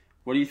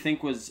do you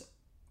think was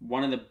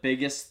one of the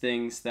biggest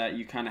things that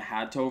you kind of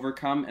had to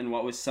overcome, and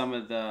what was some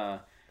of the,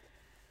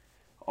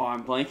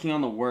 I'm blanking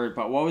on the word,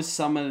 but what was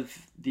some of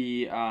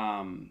the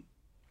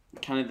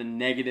kind of the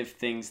negative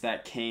things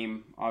that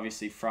came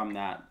obviously from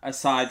that,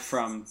 aside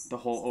from the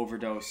whole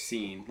overdose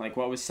scene? Like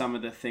what was some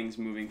of the things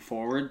moving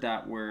forward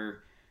that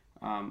were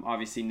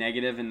obviously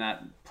negative and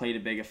that played a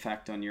big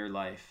effect on your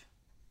life?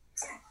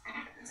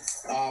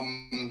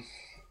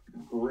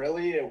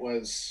 Really, it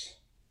was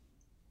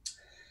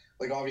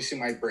like, obviously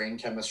my brain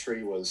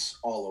chemistry was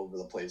all over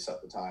the place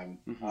at the time.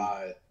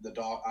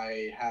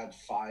 I had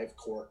 5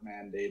 court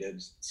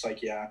mandated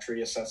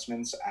psychiatry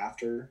assessments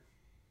after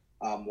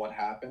what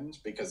happened,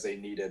 because they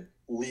needed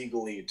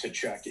legally to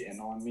check in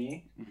on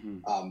me,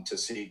 to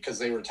see, because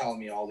they were telling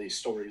me all these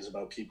stories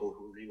about people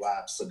who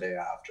relapsed the day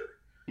after.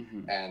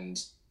 And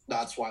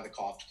that's why the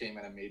cops came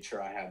in and made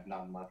sure I had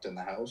none left in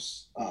the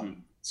house.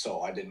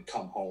 So I didn't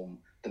come home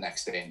the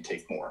next day and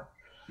take more.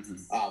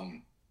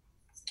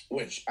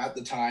 Which at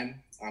the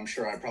time, I'm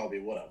sure I probably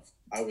would have.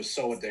 I was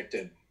so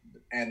addicted.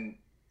 And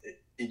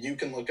you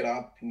can look it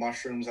up,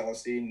 mushrooms,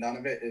 LSD, none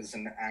of it is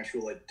an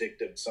actual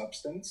addictive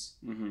substance.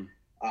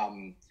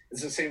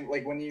 It's the same,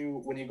 like when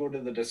you go to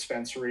the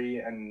dispensary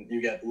and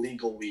you get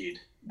legal weed,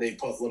 they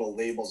put little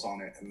labels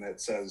on it and it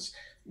says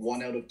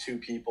 1 out of 2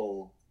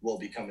 people will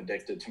become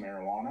addicted to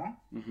marijuana.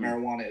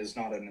 Marijuana is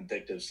not an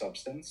addictive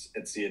substance.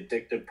 It's the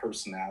addictive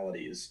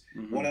personalities.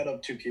 1 out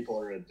of 2 people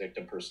are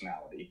addictive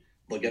personality.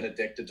 They'll get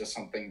addicted to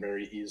something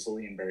very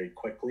easily and very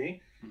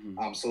quickly.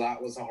 So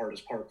that was the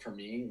hardest part for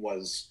me,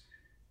 was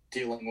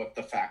dealing with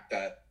the fact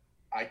that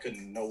I could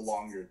no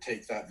longer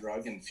take that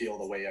drug and feel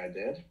the way I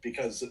did,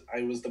 because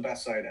it was the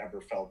best I had ever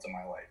felt in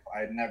my life. I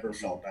had never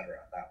felt better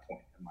at that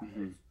point in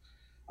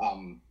my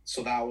life.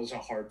 So that was a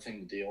hard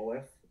thing to deal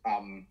with.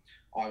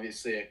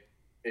 Obviously,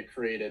 it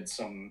created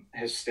some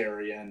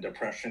hysteria and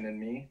depression in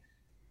me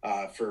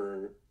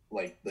for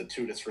like the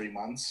 2 to 3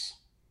 months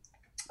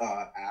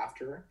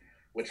after,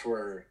 which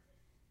were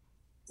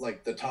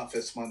like the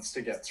toughest months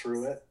to get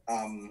through it.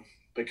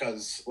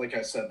 Because like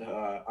I said,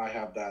 I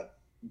have that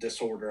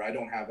disorder. I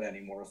don't have it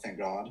anymore, thank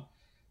God.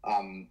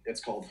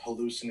 It's called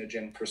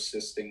hallucinogen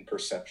persisting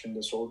perception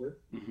disorder.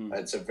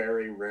 It's a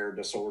very rare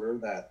disorder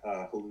that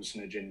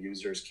hallucinogen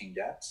users can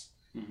get.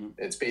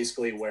 It's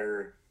basically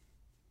where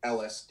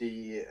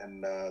LSD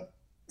and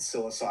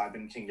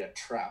psilocybin can get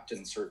trapped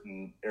in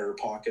certain air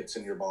pockets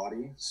in your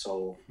body.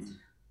 So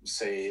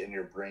say in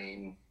your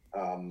brain,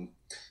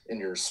 in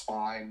your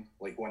spine,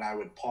 like when I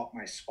would pop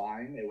my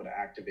spine, it would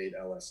activate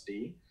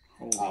LSD.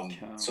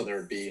 So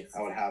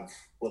I would have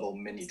little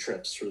mini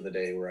trips through the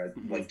day where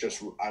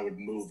I would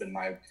move and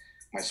my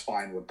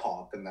spine would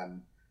pop, and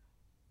then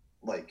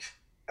like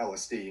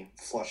LSD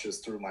flushes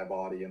through my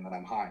body and then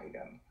I'm high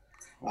again.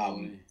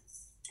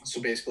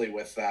 So basically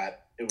with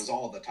that, it was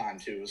all the time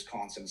too. It was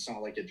constant. It's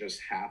not like it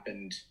just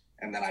happened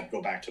and then I'd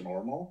go back to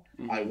normal.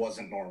 I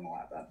wasn't normal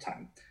at that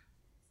time.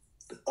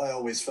 I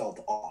always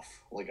felt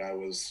off. Like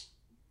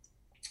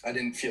I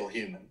didn't feel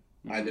human.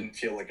 I didn't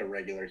feel like a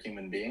regular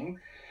human being.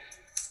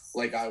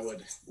 Like I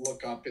would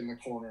look up in the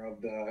corner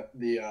of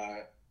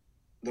the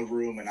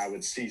room and I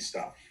would see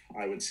stuff.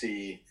 I would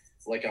see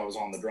like I was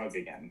on the drug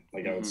again.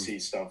 Like I would see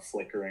stuff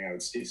flickering. I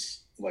would see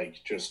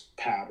like just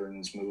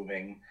patterns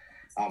moving.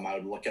 I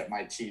would look at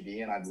my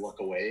TV and I'd look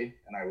away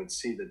and I would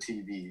see the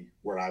TV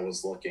where I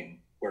was looking,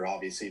 where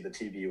obviously the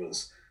TV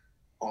was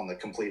on the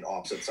complete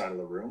opposite side of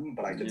the room,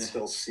 but I could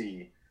still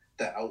see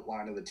the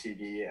outline of the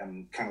TV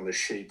and kind of the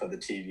shape of the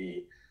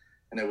TV.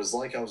 And it was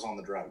like I was on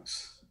the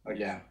drugs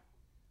again.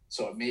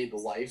 So it made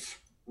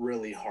life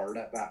really hard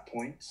at that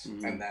point.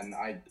 And then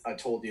I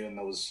told you in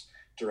those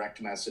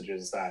direct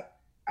messages that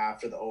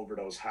after the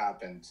overdose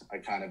happened, I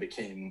kind of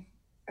became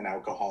an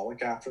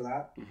alcoholic after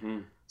that.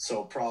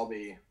 So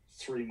probably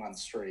 3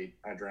 months straight,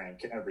 I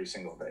drank every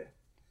single day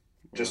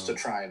just to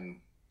try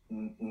and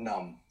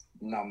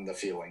numb the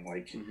feeling,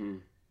 like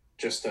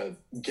just to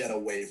get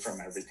away from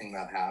everything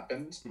that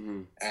happened.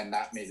 And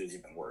that made it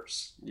even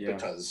worse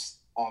because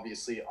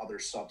obviously other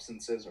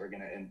substances are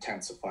going to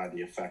intensify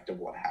the effect of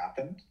what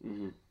happened.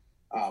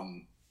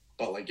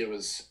 But like it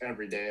was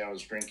every day I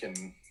was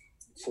drinking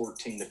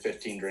 14 to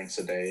 15 drinks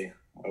a day.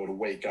 I would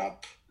wake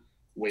up,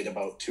 wait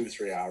about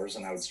 2-3 hours,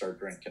 and I would start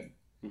drinking.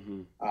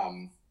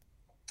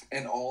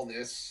 And all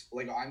this,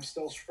 like I'm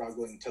still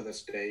struggling to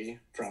this day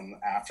from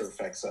after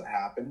effects that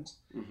happened.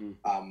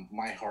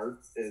 My heart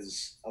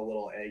is a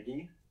little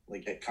eggy.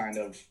 Like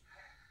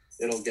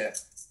it'll get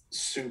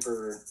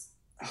super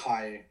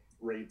high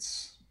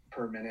rates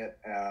per minute.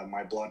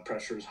 My blood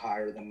pressure is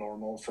higher than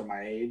normal for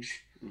my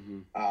age.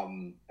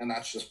 And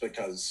that's just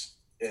because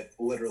it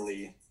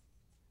literally,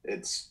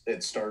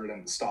 it started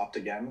and stopped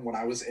again. When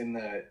I was in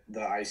the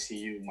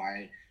ICU,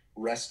 my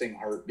resting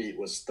heartbeat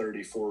was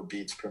 34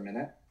 beats per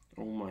minute.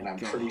 Oh my god. And I'm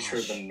pretty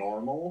sure the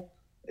normal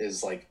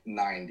is like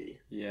 90.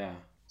 Yeah.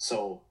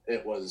 So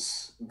it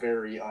was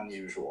very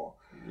unusual.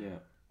 Yeah.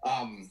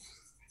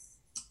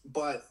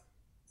 But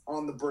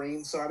on the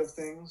brain side of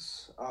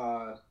things,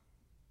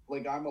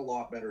 like I'm a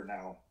lot better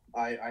now.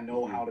 I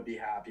know how to be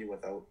happy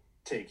without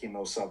taking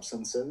those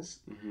substances.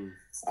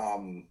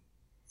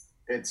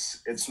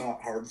 It's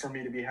not hard for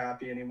me to be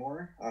happy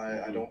anymore.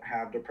 I don't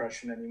have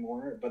depression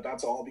anymore, but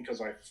that's all because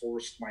I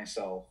forced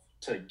myself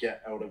to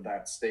get out of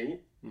that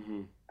state.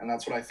 And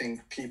that's what I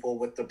think people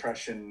with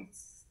depression,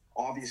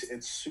 obviously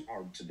it's super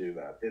hard to do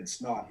that.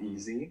 It's not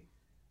easy.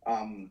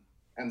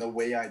 And the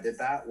way I did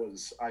that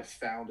was I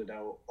found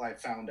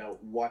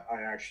out what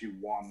I actually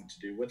wanted to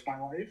do with my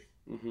life.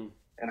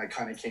 And I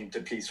kind of came to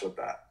peace with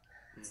that.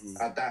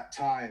 At that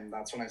time,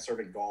 that's when I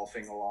started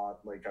golfing a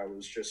lot. Like I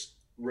was just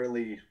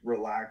really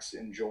relaxed,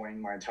 enjoying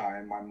my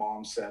time. My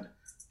mom said,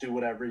 do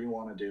whatever you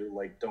want to do.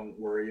 Like, don't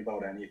worry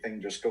about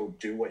anything. Just go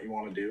do what you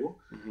want to do.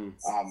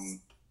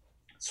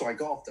 So I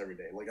golfed every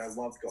day. Like I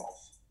loved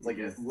golf. Like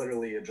it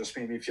just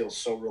made me feel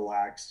so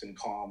relaxed and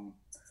calm.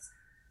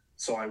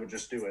 So I would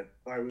just do it.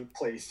 I would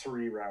play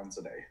 3 rounds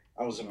a day.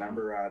 I was a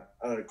member at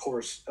a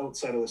course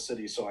outside of the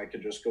city, so I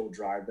could just go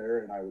drive there,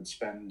 and I would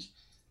spend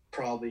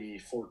probably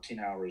 14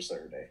 hours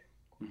there a day.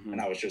 And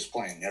I was just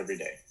playing every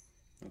day.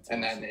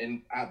 And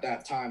then at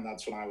that time,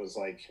 that's when I was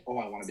like, oh,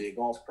 I want to be a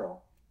golf pro.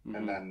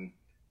 And then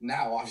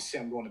now, obviously,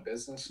 I'm going to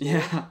business school.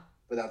 Yeah.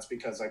 But that's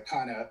because I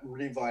kind of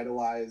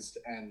revitalized,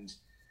 and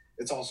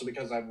it's also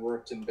because I've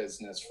worked in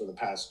business for the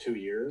past 2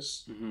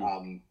 years.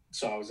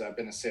 So I've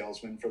been a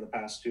salesman for the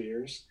past 2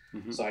 years.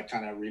 So I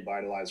kind of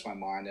revitalized my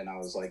mind, and I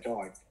was like,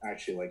 oh,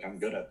 I'm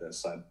good at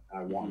this.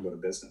 I want to go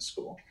to business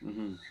school.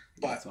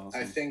 But awesome.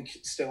 I think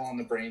still on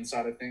the brain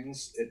side of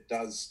things, it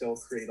does still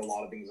create a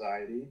lot of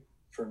anxiety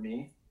for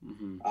me.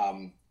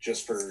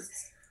 Just for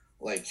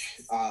like,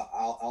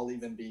 I'll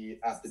even be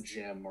at the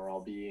gym, or I'll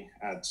be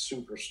at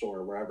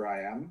Superstore, wherever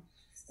I am.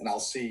 And I'll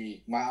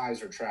see, my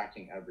eyes are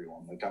tracking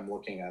everyone. Like I'm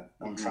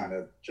trying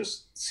to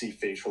just see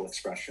facial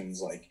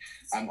expressions. Like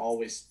I'm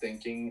always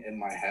thinking in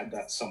my head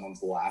that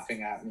someone's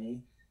laughing at me,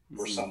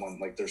 or someone,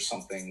 like there's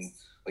something,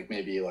 like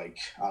maybe like,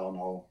 I don't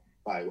know,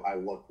 I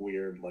look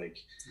weird, like,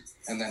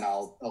 and then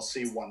I'll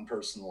see one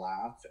person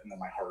laugh, and then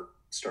my heart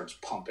starts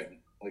pumping.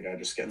 Like I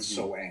just get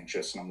so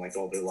anxious, and I'm like,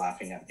 oh, they're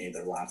laughing at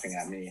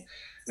me.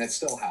 And it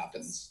still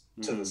happens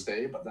to this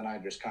day. But then I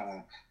just kind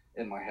of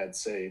in my head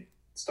say,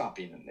 stop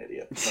being an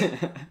idiot.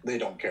 Like, they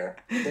don't care.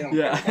 They don't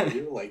care about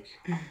you. Like,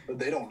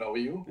 they don't know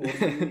you. What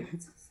do you mean?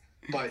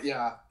 But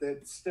yeah,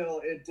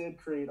 it did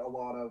create a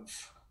lot of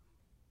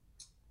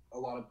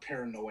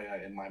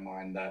paranoia in my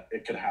mind that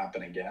it could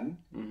happen again.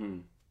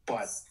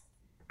 But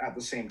at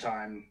the same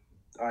time,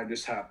 I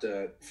just have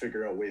to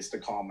figure out ways to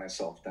calm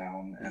myself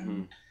down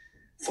and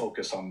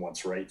focus on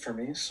what's right for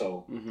me.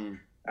 So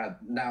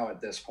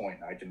at this point,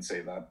 I can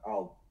say that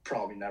I'll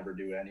probably never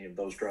do any of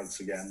those drugs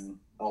again.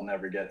 I'll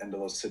never get into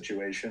those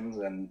situations,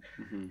 and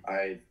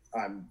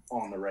I'm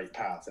on the right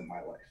path in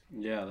my life.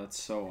 Yeah, that's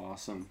so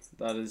awesome.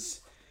 That is,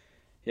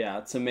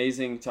 it's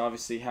amazing to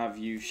obviously have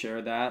you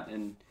share that,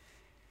 and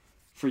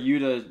for you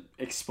to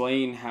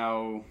explain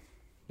how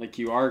like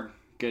you are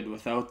good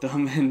without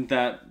them, and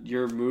that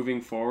you're moving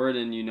forward,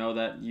 and you know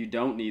that you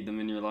don't need them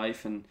in your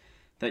life, and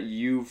that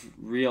you've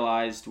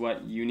realized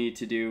what you need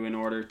to do in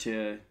order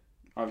to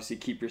obviously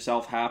keep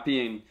yourself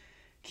happy and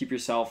keep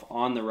yourself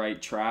on the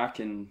right track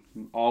and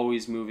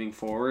always moving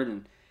forward.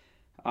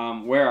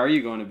 And where are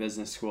you going to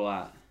business school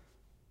at?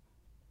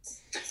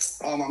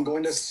 I'm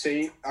going to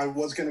SAIT. I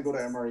was going to go to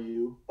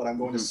MRU, but I'm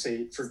going to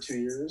SAIT for 2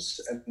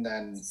 years. And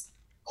then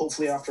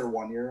hopefully after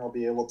 1 year, I'll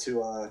be able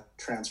to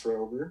transfer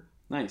over.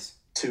 Nice.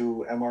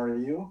 To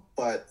MRU.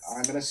 But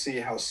I'm going to see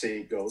how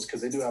SAIT goes,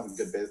 because they do have a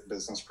good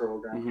business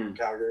program here in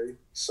Calgary.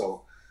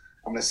 So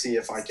I'm going to see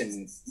if I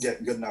can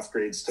get good enough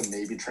grades to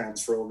maybe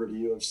transfer over to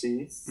U of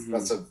C.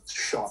 That's a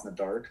shot in the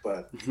dark,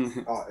 but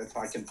if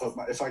I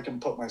can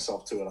put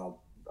myself to it,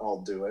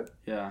 I'll do it.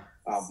 Yeah.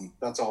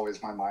 That's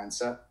always my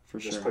mindset.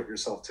 Just put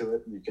yourself to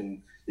it. You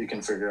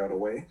can figure out a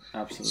way.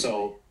 Absolutely.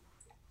 So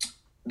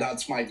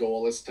that's my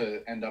goal, is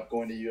to end up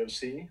going to U of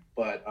C,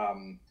 but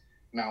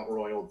Mount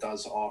Royal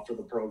does offer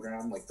the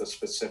program, like the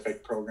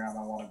specific program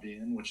I want to be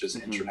in, which is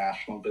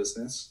international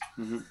business.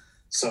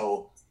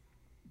 So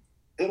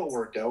it'll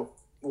work out.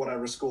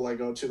 Whatever school I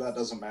go to, that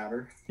doesn't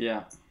matter.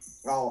 Yeah.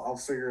 I'll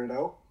figure it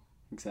out.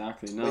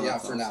 Exactly. No. But yeah,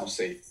 for now,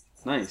 SAIT.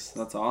 Nice.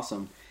 That's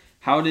awesome.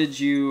 How did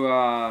you,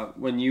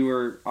 when you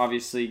were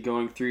obviously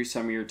going through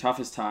some of your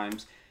toughest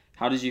times,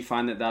 how did you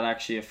find that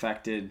actually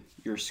affected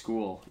your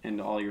school and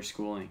all your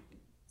schooling?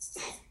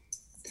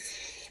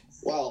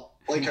 Well,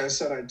 like I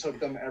said, I took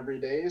them every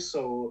day,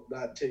 so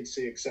that takes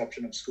the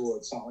exception of school.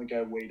 It's not like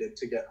I waited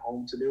to get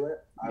home to do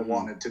it. I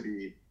wanted to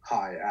be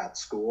high at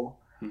school.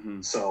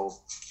 So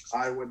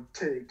I would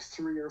take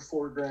 3 or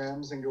 4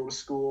 grams and go to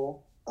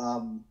school.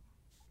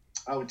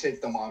 I would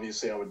take them,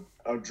 obviously, I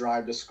would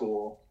drive to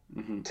school,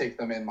 take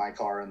them in my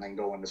car, and then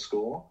go into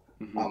school.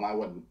 I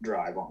wouldn't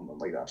drive on them.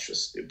 Like, that's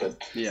just stupid.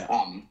 Yeah.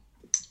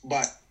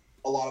 But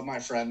a lot of my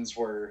friends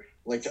were,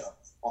 like,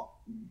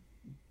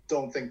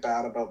 don't think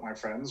bad about my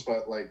friends,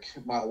 but, like,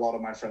 a lot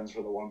of my friends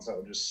were the ones that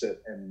would just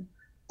sit in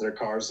their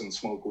cars and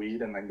smoke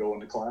weed and then go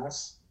into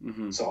class.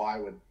 So I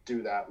would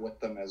do that with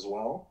them as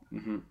well.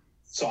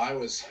 So I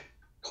was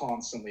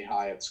constantly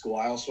high at school.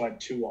 I also had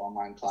 2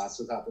 online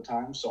classes at the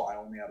time, so I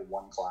only had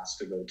 1 class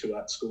to go to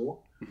at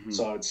school.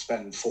 So I would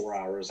spend 4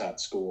 hours at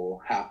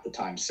school, half the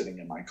time sitting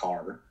in my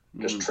car,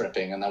 just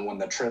tripping. And then when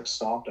the trip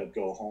stopped, I'd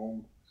go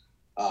home,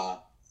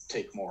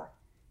 take more.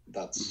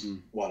 That's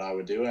what I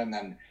would do. And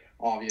then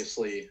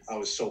obviously I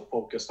was so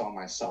focused on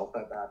myself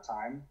at that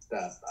time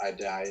that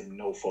I had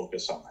no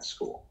focus on my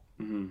school.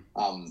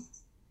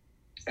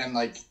 And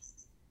like,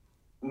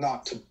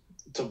 not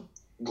to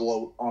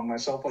gloat on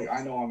myself, like,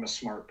 I know I'm a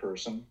smart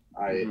person.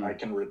 I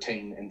can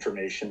retain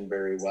information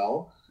very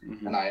well,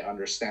 and I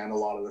understand a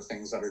lot of the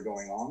things that are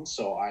going on.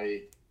 So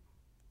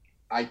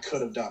I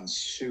could have done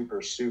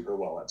super, super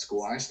well at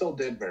school, and I still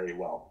did very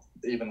well,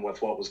 even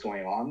with what was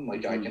going on.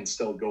 Like, I can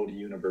still go to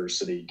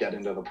university, get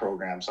into the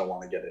programs I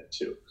want to get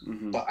into,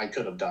 but I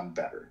could have done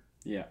better.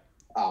 Yeah.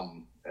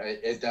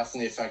 It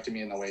definitely affected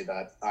me in the way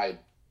that I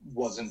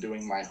wasn't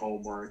doing my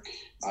homework.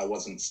 I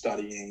wasn't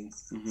studying.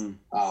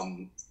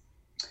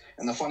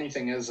 And the funny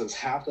thing is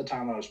half the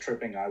time I was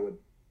tripping, I would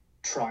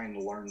try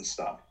and learn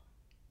stuff.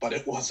 but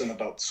it wasn't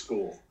about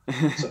school.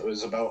 So it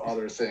was about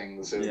other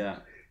things.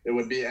 It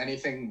would be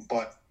anything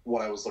but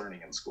what I was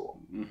learning in school.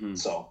 Mm-hmm.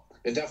 So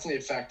it definitely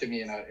affected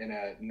me in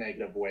a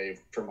negative way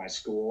for my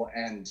school.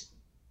 And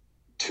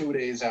 2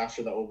 days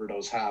after the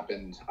overdose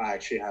happened, I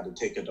actually had to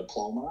take a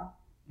diploma,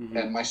 mm-hmm.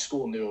 and my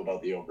school knew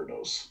about the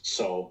overdose.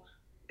 So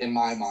in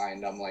my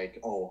mind, I'm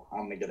like, oh,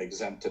 I'm going to get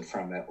exempted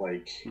from it.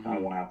 Like, mm-hmm. I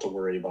won't have to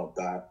worry about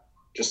that.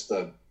 Just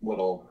the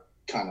little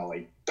kind of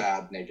like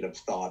bad negative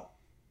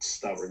thoughts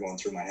that were going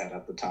through my head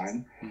at the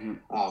time.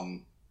 Mm-hmm.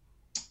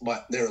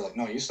 But they were like,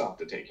 no, you still have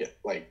to take it.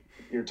 Like,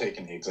 you're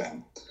taking the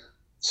exam.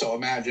 So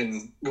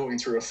imagine going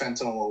through a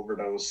fentanyl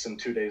overdose and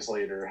 2 days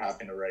later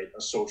having to write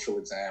a social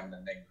exam and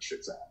an English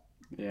exam.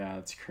 Yeah,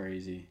 that's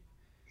crazy.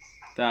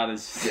 That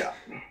is...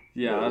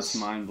 Yeah, that's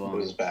mind-blowing. It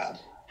was bad.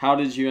 How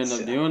did you end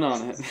up doing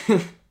on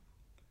it?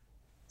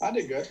 I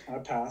did good. I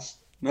passed.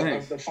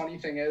 Nice. The funny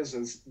thing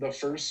is the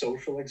first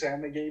social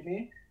exam they gave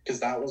me, because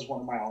that was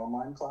one of my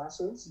online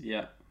classes.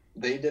 Yeah.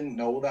 They didn't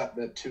know that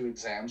the two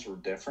exams were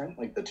different,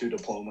 like the two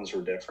diplomas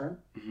were different.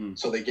 Mm-hmm.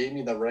 So they gave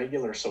me the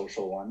regular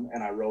social one,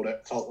 and I wrote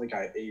it, felt like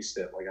I aced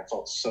it. Like, I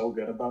felt so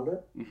good about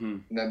it. Mm-hmm.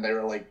 And then they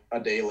were like, a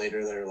day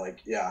later, they were like,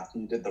 yeah,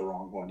 you did the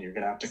wrong one. You're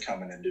going to have to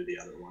come in and do the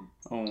other one.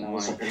 Oh, and my. I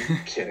was like, are you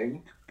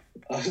kidding?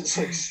 I was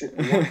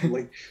like,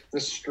 like, the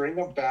string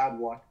of bad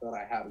luck that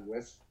I had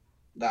with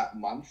that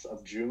month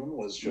of June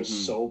was just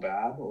mm-hmm. so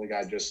bad. Like,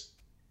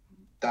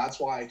 that's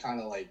why I kind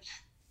of like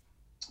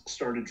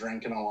started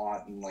drinking a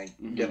lot and like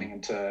mm-hmm. getting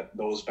into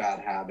those bad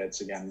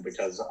habits again,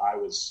 because I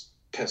was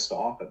pissed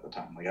off at the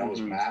time. Like, I was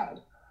mm-hmm.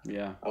 mad.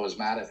 Yeah. I was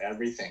mad at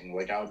everything.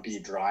 Like, I would be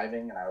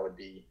driving and I would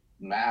be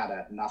mad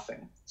at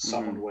nothing.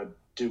 Someone mm-hmm. would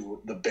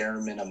do the bare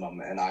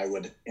minimum and I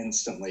would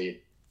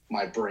instantly,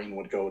 my brain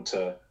would go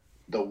to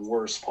the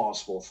worst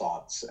possible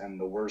thoughts and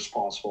the worst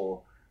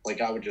possible, like,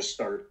 I would just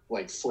start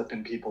like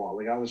flipping people out.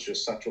 Like, I was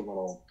just such a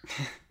little,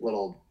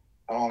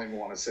 I don't even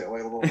want to say it.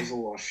 Like, I was a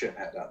little shithead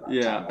at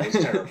that time. I was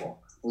terrible.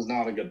 I was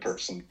not a good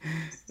person.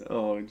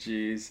 Oh,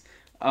 geez.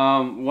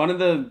 One of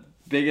the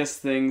biggest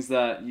things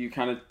that you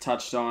kind of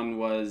touched on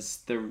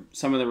was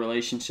some of the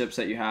relationships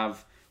that you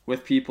have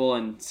with people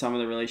and some of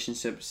the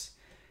relationships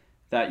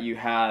that you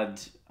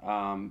had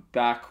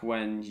back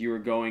when you were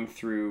going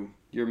through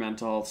your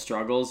mental health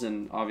struggles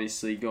and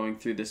obviously going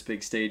through this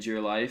big stage of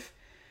your life.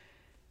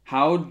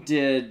 How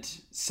did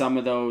some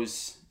of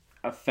those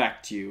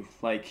affect you?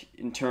 Like,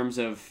 in terms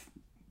of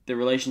the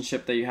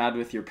relationship that you had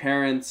with your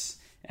parents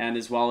and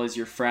as well as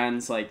your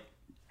friends, like,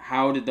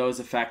 how did those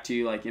affect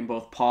you, like, in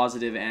both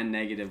positive and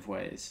negative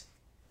ways?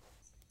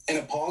 In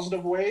a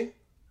positive way,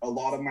 a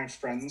lot of my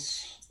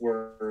friends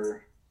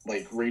were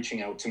like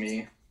reaching out to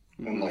me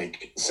mm-hmm. and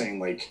like saying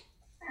like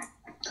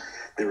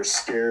they were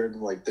scared,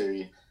 like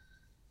they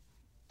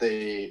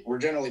were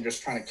generally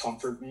just trying to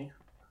comfort me,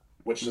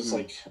 which mm-hmm. is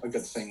like a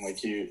good thing.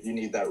 Like, you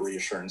need that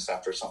reassurance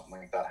after something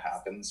like that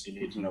happens. You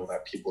need mm-hmm. to know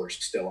that people are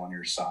still on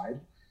your side.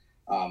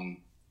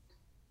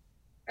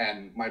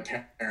 And my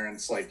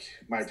parents'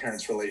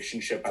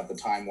 relationship at the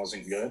time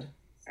wasn't good.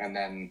 And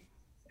then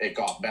it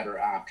got better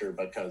after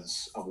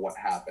because of what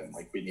happened.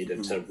 Like, we needed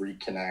mm-hmm. to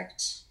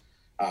reconnect,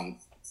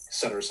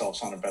 set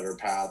ourselves on a better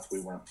path.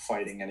 We weren't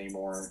fighting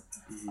anymore.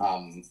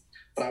 Mm-hmm.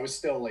 But I was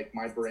still like,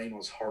 my brain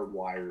was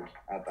hardwired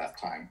at that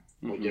time.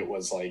 Mm-hmm. Like, it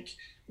was like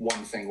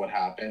one thing would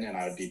happen and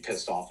I would be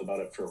pissed off about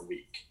it for a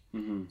week.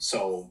 Mm-hmm.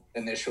 So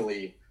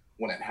initially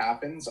when it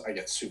happens, I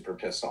get super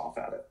pissed off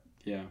at it.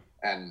 Yeah.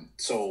 And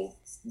so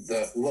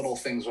the little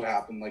things would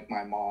happen. Like,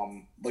 my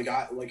mom, like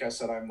I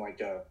said, I'm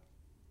like a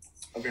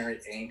very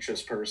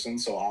anxious person.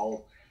 So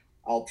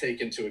I'll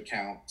take into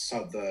account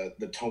some of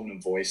the tone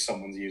of voice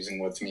someone's using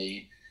with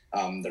me,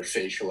 their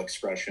facial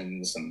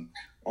expressions, and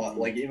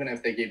like, even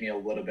if they gave me a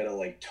little bit of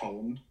like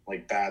tone,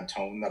 like bad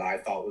tone that I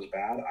thought was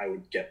bad, I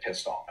would get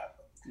pissed off at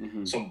them.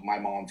 Mm-hmm. So my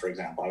mom, for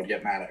example, I would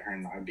get mad at her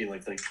and I'd be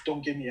like,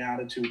 don't give me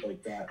attitude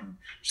like that. And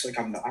she's like,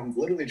 I'm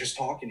literally just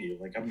talking to you.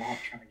 Like, I'm not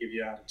trying to give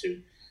you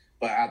attitude.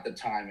 But at the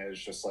time, it was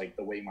just like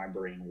the way my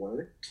brain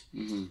worked.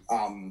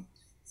 Mm-hmm.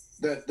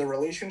 The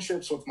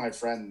relationships with my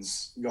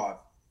friends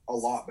got a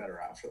lot better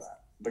after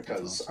that,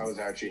 because awesome. I was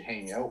actually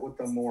hanging out with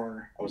them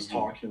more. I was mm-hmm.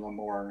 talking to them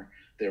more.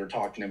 They were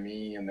talking to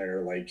me and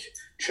they're like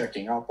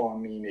checking up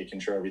on me, making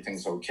sure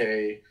everything's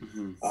okay.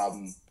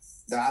 Mm-hmm.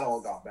 That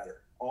all got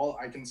better.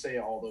 I can say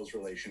all those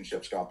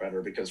relationships got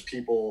better because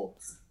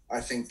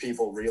I think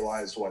people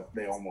realized what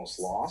they almost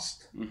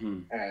lost mm-hmm.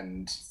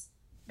 and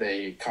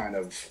they kind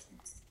of,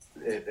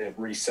 it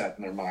reset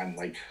in their mind.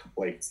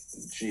 Like,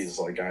 geez,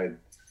 like, I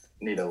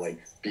need to like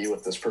be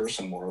with this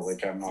person more.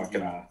 Like, I'm not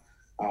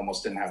mm-hmm. I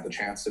almost didn't have the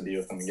chance to be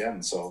with them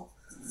again. So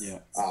yeah.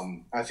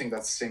 I think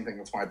that's the same thing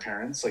with my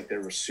parents. Like, they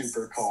were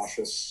super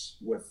cautious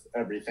with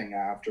everything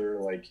after.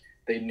 Like,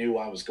 they knew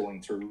I was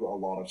going through a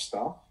lot of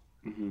stuff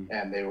mm-hmm.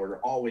 and they were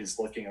always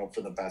looking out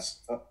for the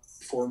best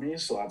for me.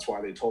 So that's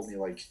why they told me,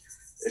 like,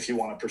 if you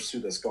want to pursue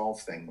this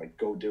golf thing, like,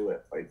 go do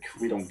it. Like,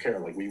 we don't care.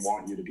 Like, we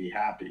want you to be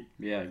happy.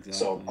 Yeah, exactly.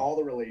 So all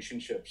the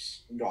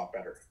relationships got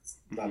better.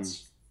 Mm-hmm.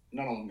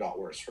 None of them got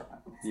worse from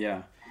it.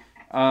 Yeah.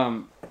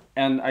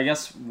 And I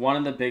guess one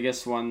of the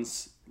biggest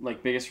ones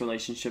like biggest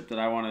relationship that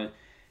I want to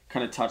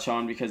kind of touch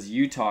on, because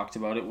you talked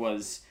about it,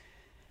 was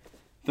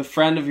the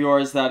friend of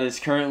yours that is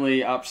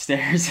currently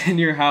upstairs in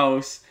your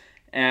house,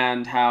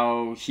 and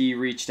how he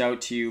reached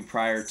out to you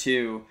prior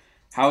to.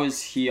 How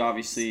has he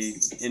obviously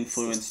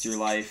influenced your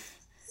life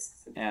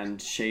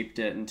and shaped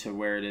it into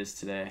where it is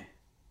today?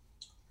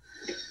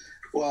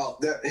 Well,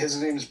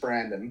 his name's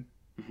Brandon.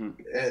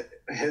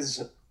 Mm-hmm.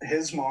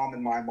 His mom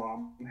and my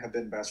mom have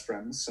been best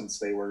friends since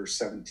they were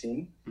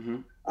 17. Mm-hmm.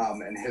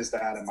 And his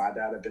dad and my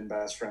dad have been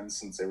best friends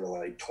since they were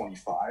like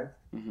 25.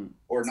 Mm-hmm.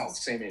 Or no,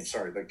 same age,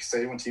 sorry. Like,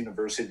 they went to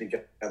university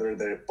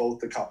together. Both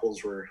the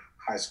couples were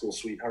high school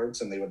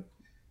sweethearts, and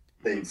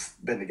they've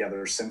been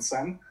together since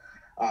then.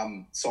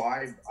 So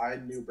I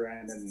knew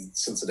Brandon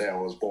since the day I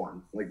was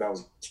born. Like, that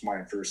was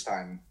my first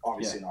time,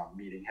 obviously not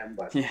meeting him,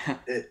 but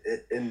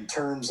in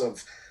terms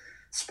of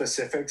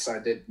specifics, I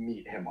did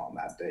meet him on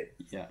that day.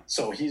 Yeah.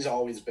 So he's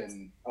always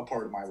been a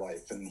part of my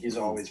life, and he's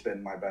always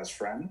been my best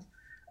friend.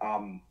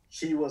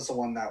 He was the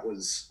one that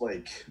was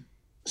like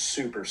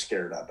super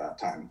scared at that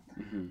time.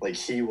 Mm-hmm. Like,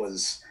 he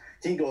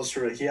goes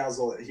through it. He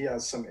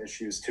has some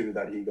issues too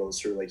that he goes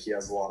through. Like, he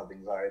has a lot of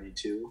anxiety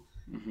too.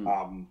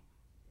 Mm-hmm.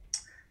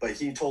 But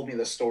he told me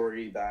the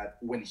story that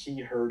when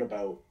he heard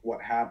about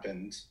what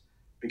happened,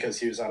 because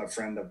he was at a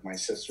friend of my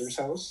sister's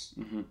house,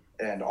 mm-hmm.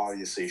 and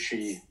obviously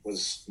she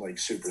was like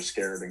super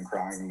scared and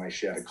crying, and like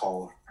she had to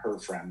call her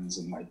friends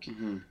and like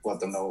mm-hmm. let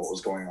them know what was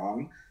going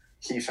on.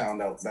 He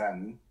found out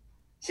then.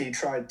 He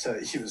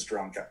was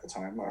drunk at the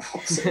time. I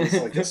will say it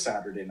was like a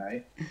Saturday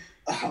night.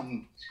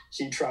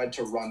 He tried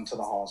to run to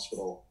the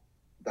hospital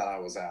that I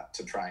was at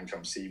to try and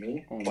come see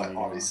me, but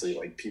obviously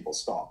like people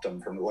stopped him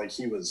from, like,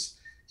 he was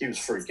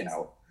freaking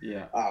out.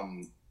 Yeah.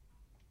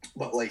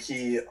 But like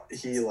he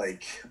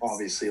like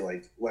obviously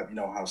like let me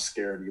know how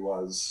scared he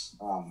was.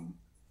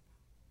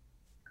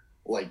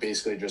 Like,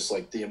 basically just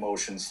like the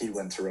emotions he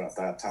went through at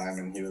that time,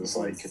 and he was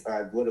mm-hmm. like,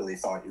 I literally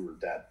thought you were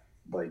dead.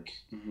 Like,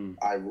 mm-hmm.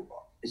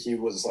 He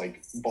was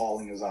like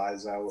bawling his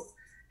eyes out.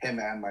 Him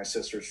and my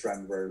sister's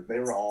friend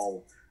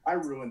I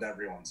ruined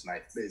everyone's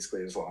night,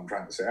 basically, is what I'm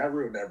trying to say. I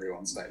ruined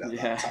everyone's night at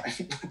that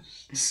time.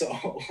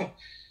 So,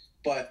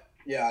 but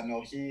yeah,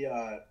 no,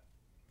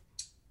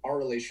 our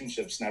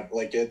relationship's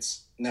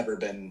it's never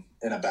been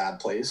in a bad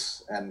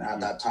place. And mm-hmm.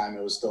 at that time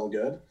it was still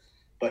good,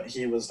 but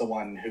he was the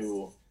one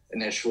who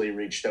initially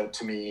reached out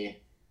to me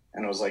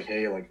and was like,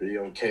 hey, like, are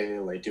you okay?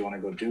 Like, do you want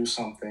to go do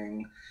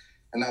something?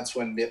 And that's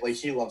when, like,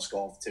 he loves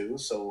golf too.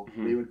 So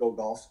mm-hmm. we would go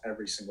golf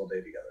every single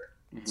day together.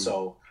 Mm-hmm.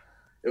 So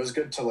it was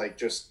good to like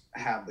just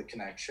have the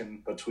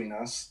connection between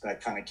us that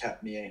kind of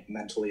kept me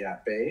mentally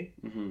at bay.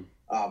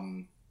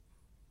 Mm-hmm.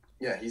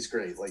 Yeah, he's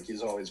great. Like,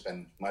 he's always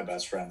been my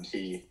best friend.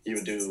 He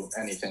would do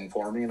anything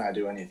for me, and I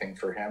do anything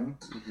for him.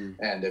 Mm-hmm.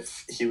 And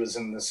if he was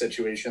in the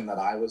situation that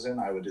I was in,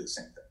 I would do the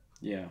same thing.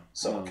 Yeah.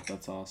 So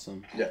that's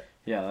awesome. Yeah.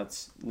 Yeah,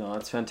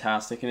 that's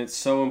fantastic. And it's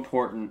so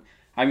important.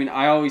 I mean,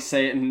 I always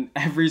say it in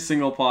every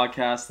single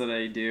podcast that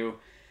I do,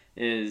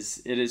 it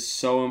is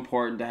so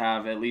important to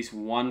have at least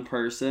one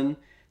person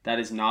that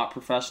is not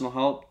professional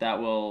help that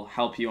will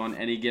help you on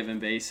any given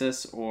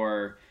basis,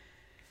 or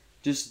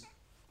just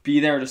be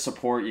there to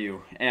support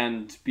you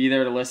and be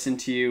there to listen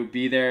to you,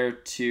 be there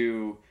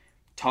to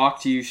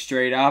talk to you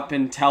straight up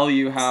and tell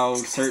you how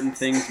certain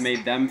things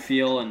made them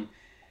feel. And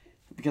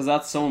because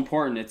that's so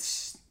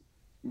important.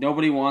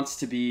 Nobody wants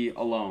to be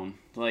alone.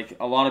 Like,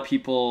 a lot of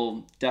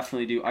people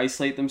definitely do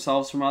isolate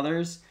themselves from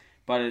others,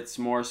 but it's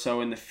more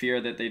so in the fear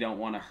that they don't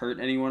want to hurt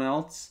anyone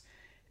else.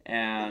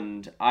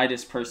 And I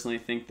just personally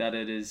think that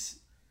it is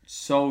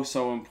so,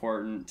 so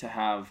important to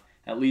have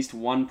at least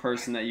one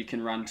person that you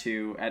can run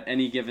to at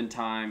any given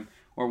time,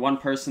 or one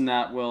person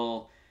that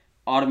will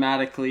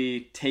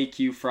automatically take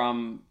you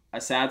from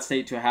a sad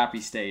state to a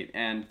happy state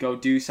and go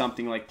do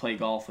something like play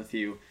golf with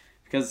you.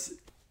 Because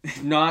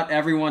not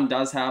everyone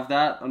does have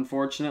that,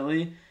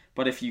 unfortunately,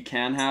 but if you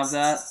can have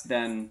that,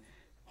 then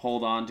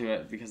hold on to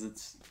it, because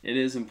it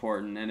is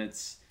important, and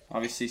it's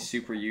obviously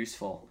super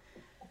useful.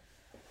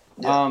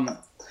 Yeah.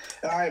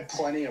 I have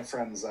plenty of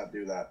friends that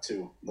do that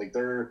too. Like,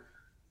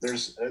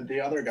 there's the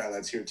other guy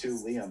that's here too,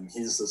 Liam.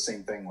 He's the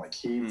same thing. Like,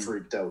 he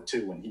freaked out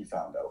too when he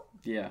found out.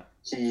 Yeah.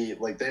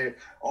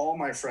 All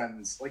my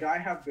friends, like, I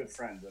have good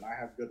friends and I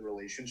have good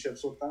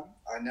relationships with them.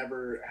 I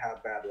never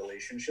have bad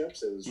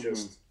relationships. It was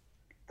just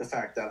the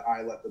fact that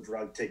I let the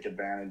drug take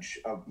advantage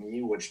of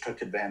me, which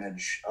took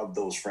advantage of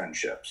those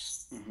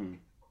friendships. Mm-hmm.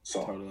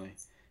 So totally.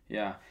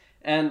 Yeah.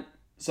 And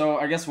so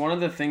I guess one of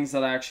the things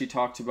that I actually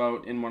talked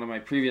about in one of my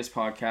previous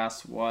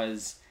podcasts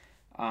was,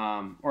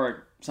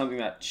 or something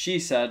that she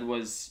said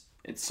was,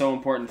 it's so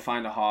important to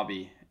find a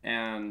hobby.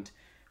 And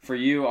for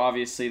you,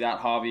 obviously, that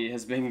hobby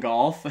has been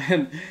golf,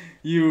 and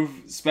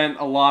you've spent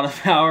a lot of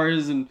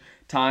hours and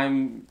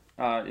time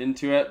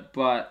into it.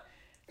 But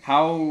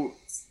how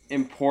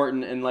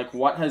important, and like,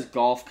 what has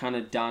golf kind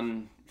of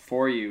done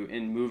for you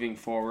in moving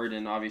forward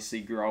and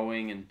obviously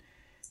growing and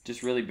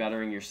just really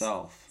bettering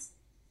yourself?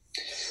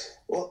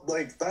 Well,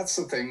 like, that's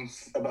the thing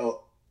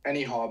about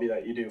any hobby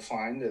that you do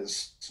find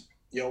is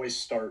you always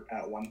start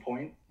at one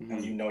point,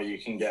 and you know you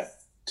can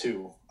get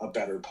to a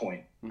better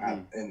point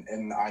Mm-hmm.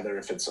 in either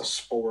if it's a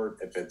sport,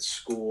 if it's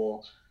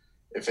school,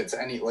 if it's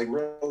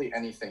really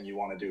anything you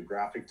want to do.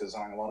 Graphic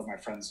design, a lot of my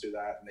friends do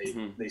that,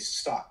 and they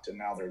sucked and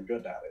now they're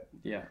good at it.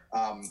 Yeah.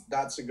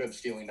 That's a good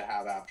feeling to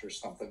have after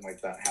something like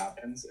that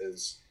happens,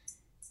 is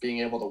being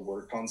able to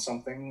work on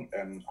something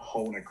and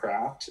hone a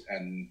craft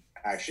and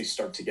actually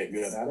start to get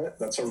good at it.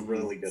 That's a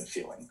really good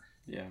feeling.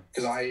 Yeah.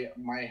 Because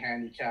my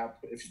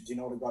handicap, do you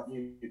know what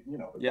you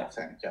know the golf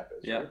handicap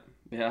is, yeah. right?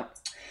 Yeah.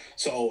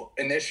 So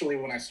initially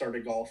when I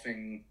started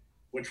golfing,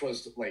 which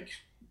was like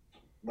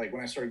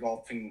when I started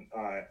golfing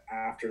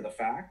after the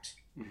fact,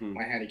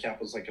 my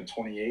handicap was like a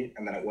 28,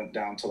 and then it went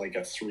down to like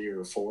a 3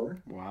 or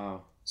 4.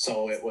 Wow.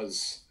 So it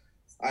was,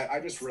 I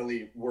just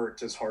really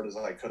worked as hard as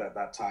I could at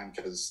that time,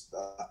 because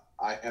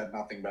I had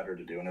nothing better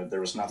to do, and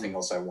there was nothing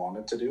else I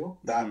wanted to do.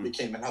 That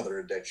became another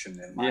addiction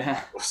in my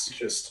life. It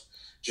was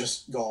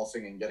just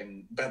golfing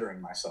and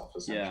bettering myself,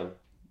 essentially.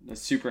 Yeah, a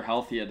super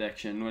healthy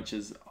addiction, which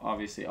is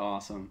obviously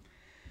awesome.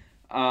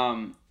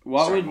 My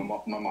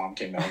mom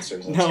came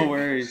downstairs. No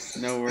worries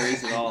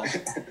at all.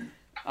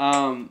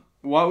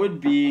 What would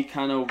be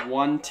kind of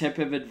one tip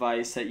of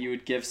advice that you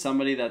would give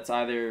somebody that's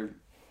either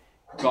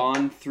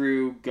gone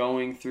through,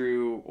 going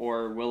through,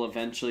 or will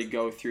eventually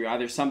go through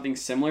either something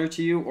similar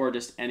to you or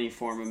just any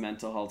form of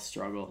mental health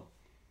struggle?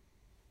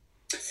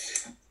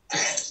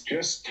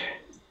 Just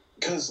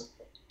because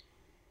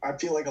I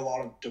feel like a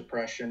lot of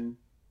depression,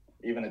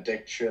 even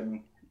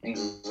addiction,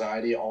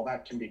 anxiety, all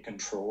that can be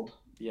controlled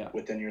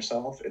within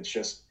yourself. It's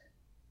just,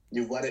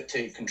 you let it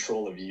take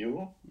control of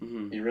you.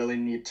 You really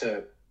need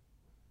to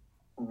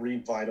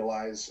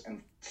revitalize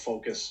and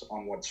focus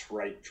on what's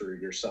right for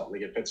yourself.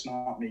 Like, if it's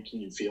not making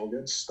you feel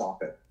good,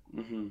 stop it.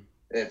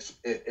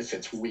 If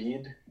it's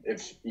weed,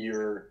 if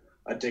you're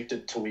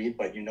addicted to weed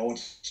but you know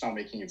it's not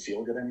making you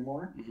feel good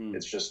anymore,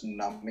 it's just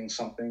numbing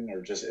something,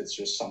 or it's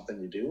just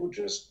something you do,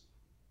 just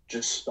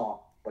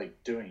stop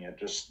doing it.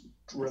 Just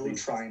really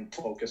try and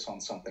focus on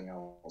something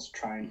else.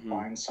 Try and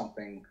find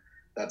something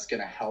that's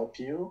going to help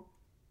you,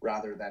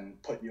 rather than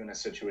put you in a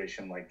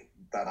situation like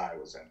that I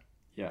was in.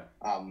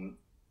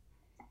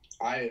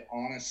 I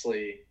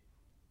honestly,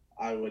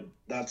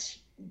 that's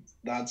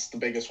the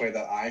biggest way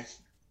that I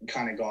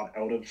kind of got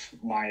out of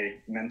my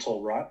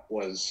mental rut,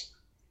 was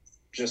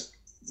just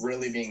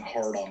really being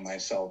hard on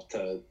myself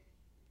to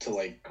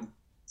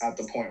at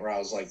the point where I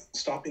was like,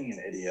 stop being an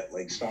idiot,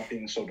 stop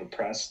being so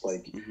depressed.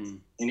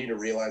 You need to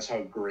realize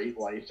how great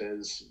life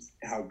is,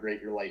 how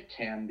great your life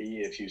can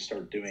be if you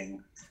start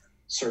doing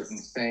certain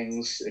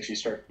things, if you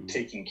start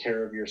taking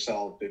care of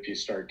yourself, if you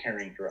start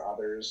caring for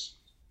others.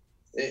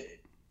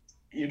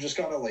 You just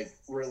gotta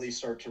really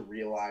start to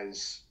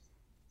realize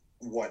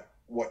what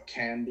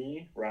can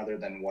be rather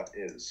than what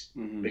is.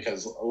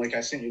 Because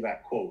I sent you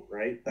that quote,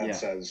 right? That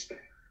says,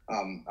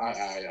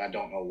 I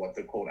don't know what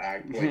the quote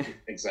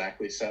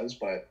exactly says,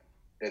 but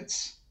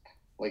it's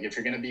if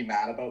you're gonna be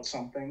mad about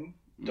something,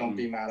 don't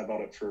be mad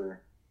about it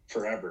for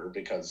forever,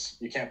 because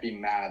you can't be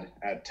mad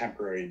at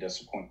temporary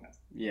disappointment.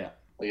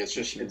 It's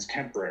just, it's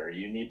temporary.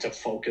 You need to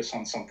focus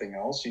on something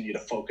else. You need to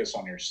focus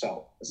on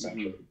yourself,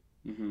 essentially.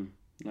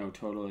 No,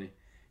 totally.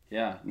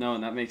 Yeah, no,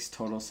 and that makes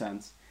total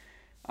sense.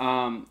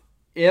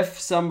 If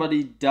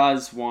somebody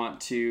does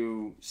want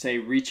to, say,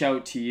 reach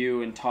out to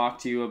you and talk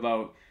to you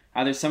about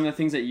either some of the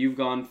things that you've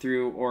gone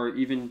through, or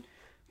even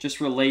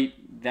just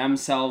relate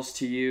themselves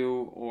to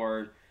you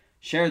or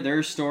share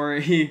their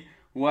story,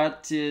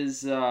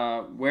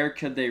 where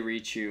could they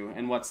reach you,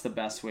 and what's the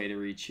best way to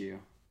reach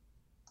you?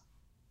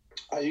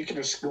 You can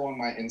just go on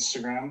my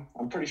Instagram.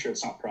 I'm pretty sure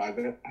it's not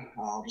private.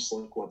 I'll just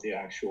look what the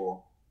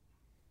actual...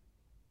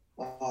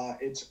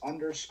 it's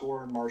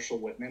 _ Marshall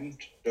Whitman,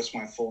 just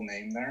my full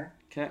name there.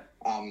 Okay.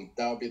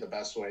 That would be the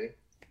best way.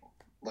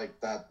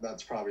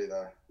 That's probably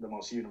the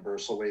most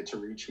universal way to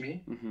reach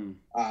me.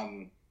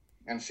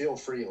 And feel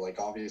free,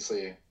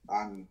 obviously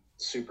I'm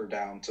super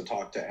down to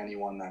talk to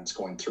anyone that's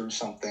going through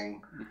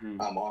something.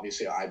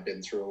 Obviously I've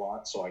been through a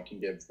lot, so I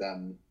can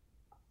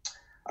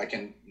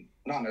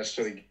not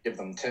necessarily give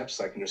them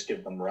tips. I can just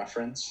give them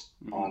reference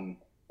on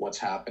what's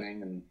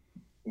happening, and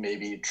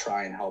maybe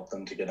try and help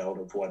them to get out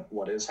of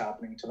what is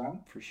happening to them.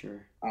 For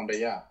sure. But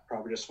yeah,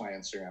 probably just my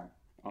Instagram.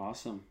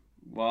 Awesome.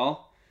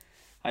 Well,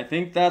 I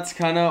think that's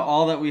kind of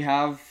all that we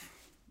have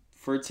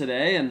for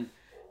today. And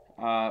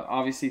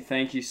obviously,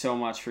 thank you so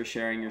much for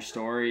sharing your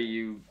story.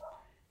 You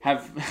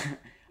have,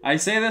 I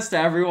say this to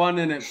everyone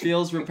and it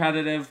feels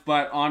repetitive,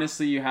 but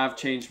honestly, you have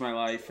changed my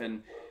life,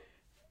 and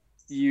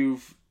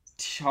you've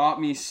taught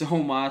me so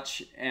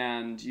much,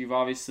 and you've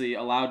obviously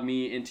allowed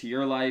me into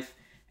your life,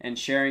 and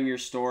sharing your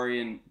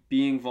story and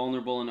being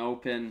vulnerable and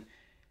open.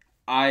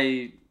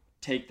 I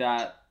take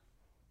that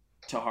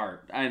to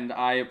heart, and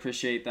I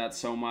appreciate that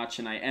so much,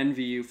 and I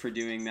envy you for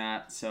doing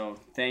that. So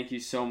thank you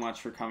so much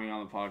for coming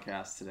on the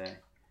podcast today.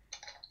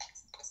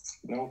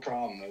 No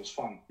problem. It was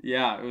fun.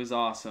 Yeah, it was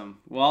awesome.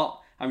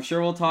 Well, I'm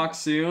sure we'll talk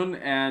soon,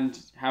 and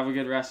have a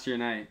good rest of your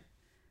night.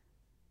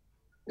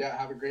 Yeah,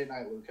 have a great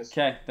night, Lucas.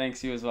 Okay,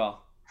 thanks, you as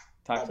well.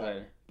 Talk to you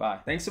later. Bye.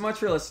 Thanks so much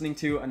for listening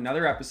to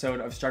another episode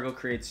of Struggle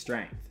Creates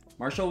Strength.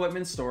 Marshall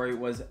Whitman's story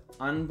was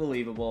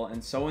unbelievable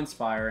and so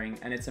inspiring,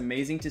 and it's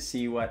amazing to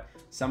see what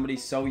somebody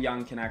so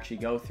young can actually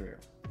go through.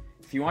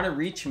 If you want to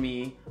reach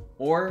me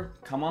or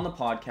come on the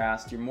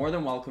podcast, you're more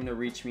than welcome to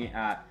reach me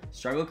at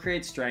Struggle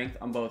Create Strength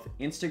on both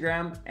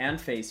Instagram and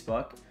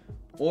Facebook,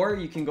 or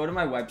you can go to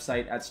my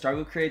website at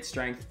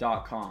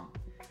strugglecreatestrength.com.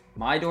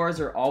 My doors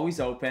are always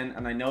open,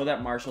 and I know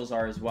that Marshall's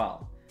are as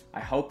well. I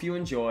hope you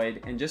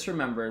enjoyed, and just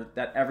remember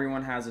that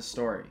everyone has a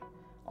story.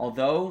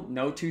 Although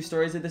no two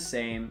stories are the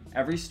same,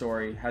 every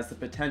story has the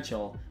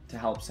potential to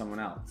help someone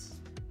else.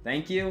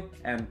 Thank you,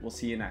 and we'll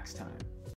see you next time.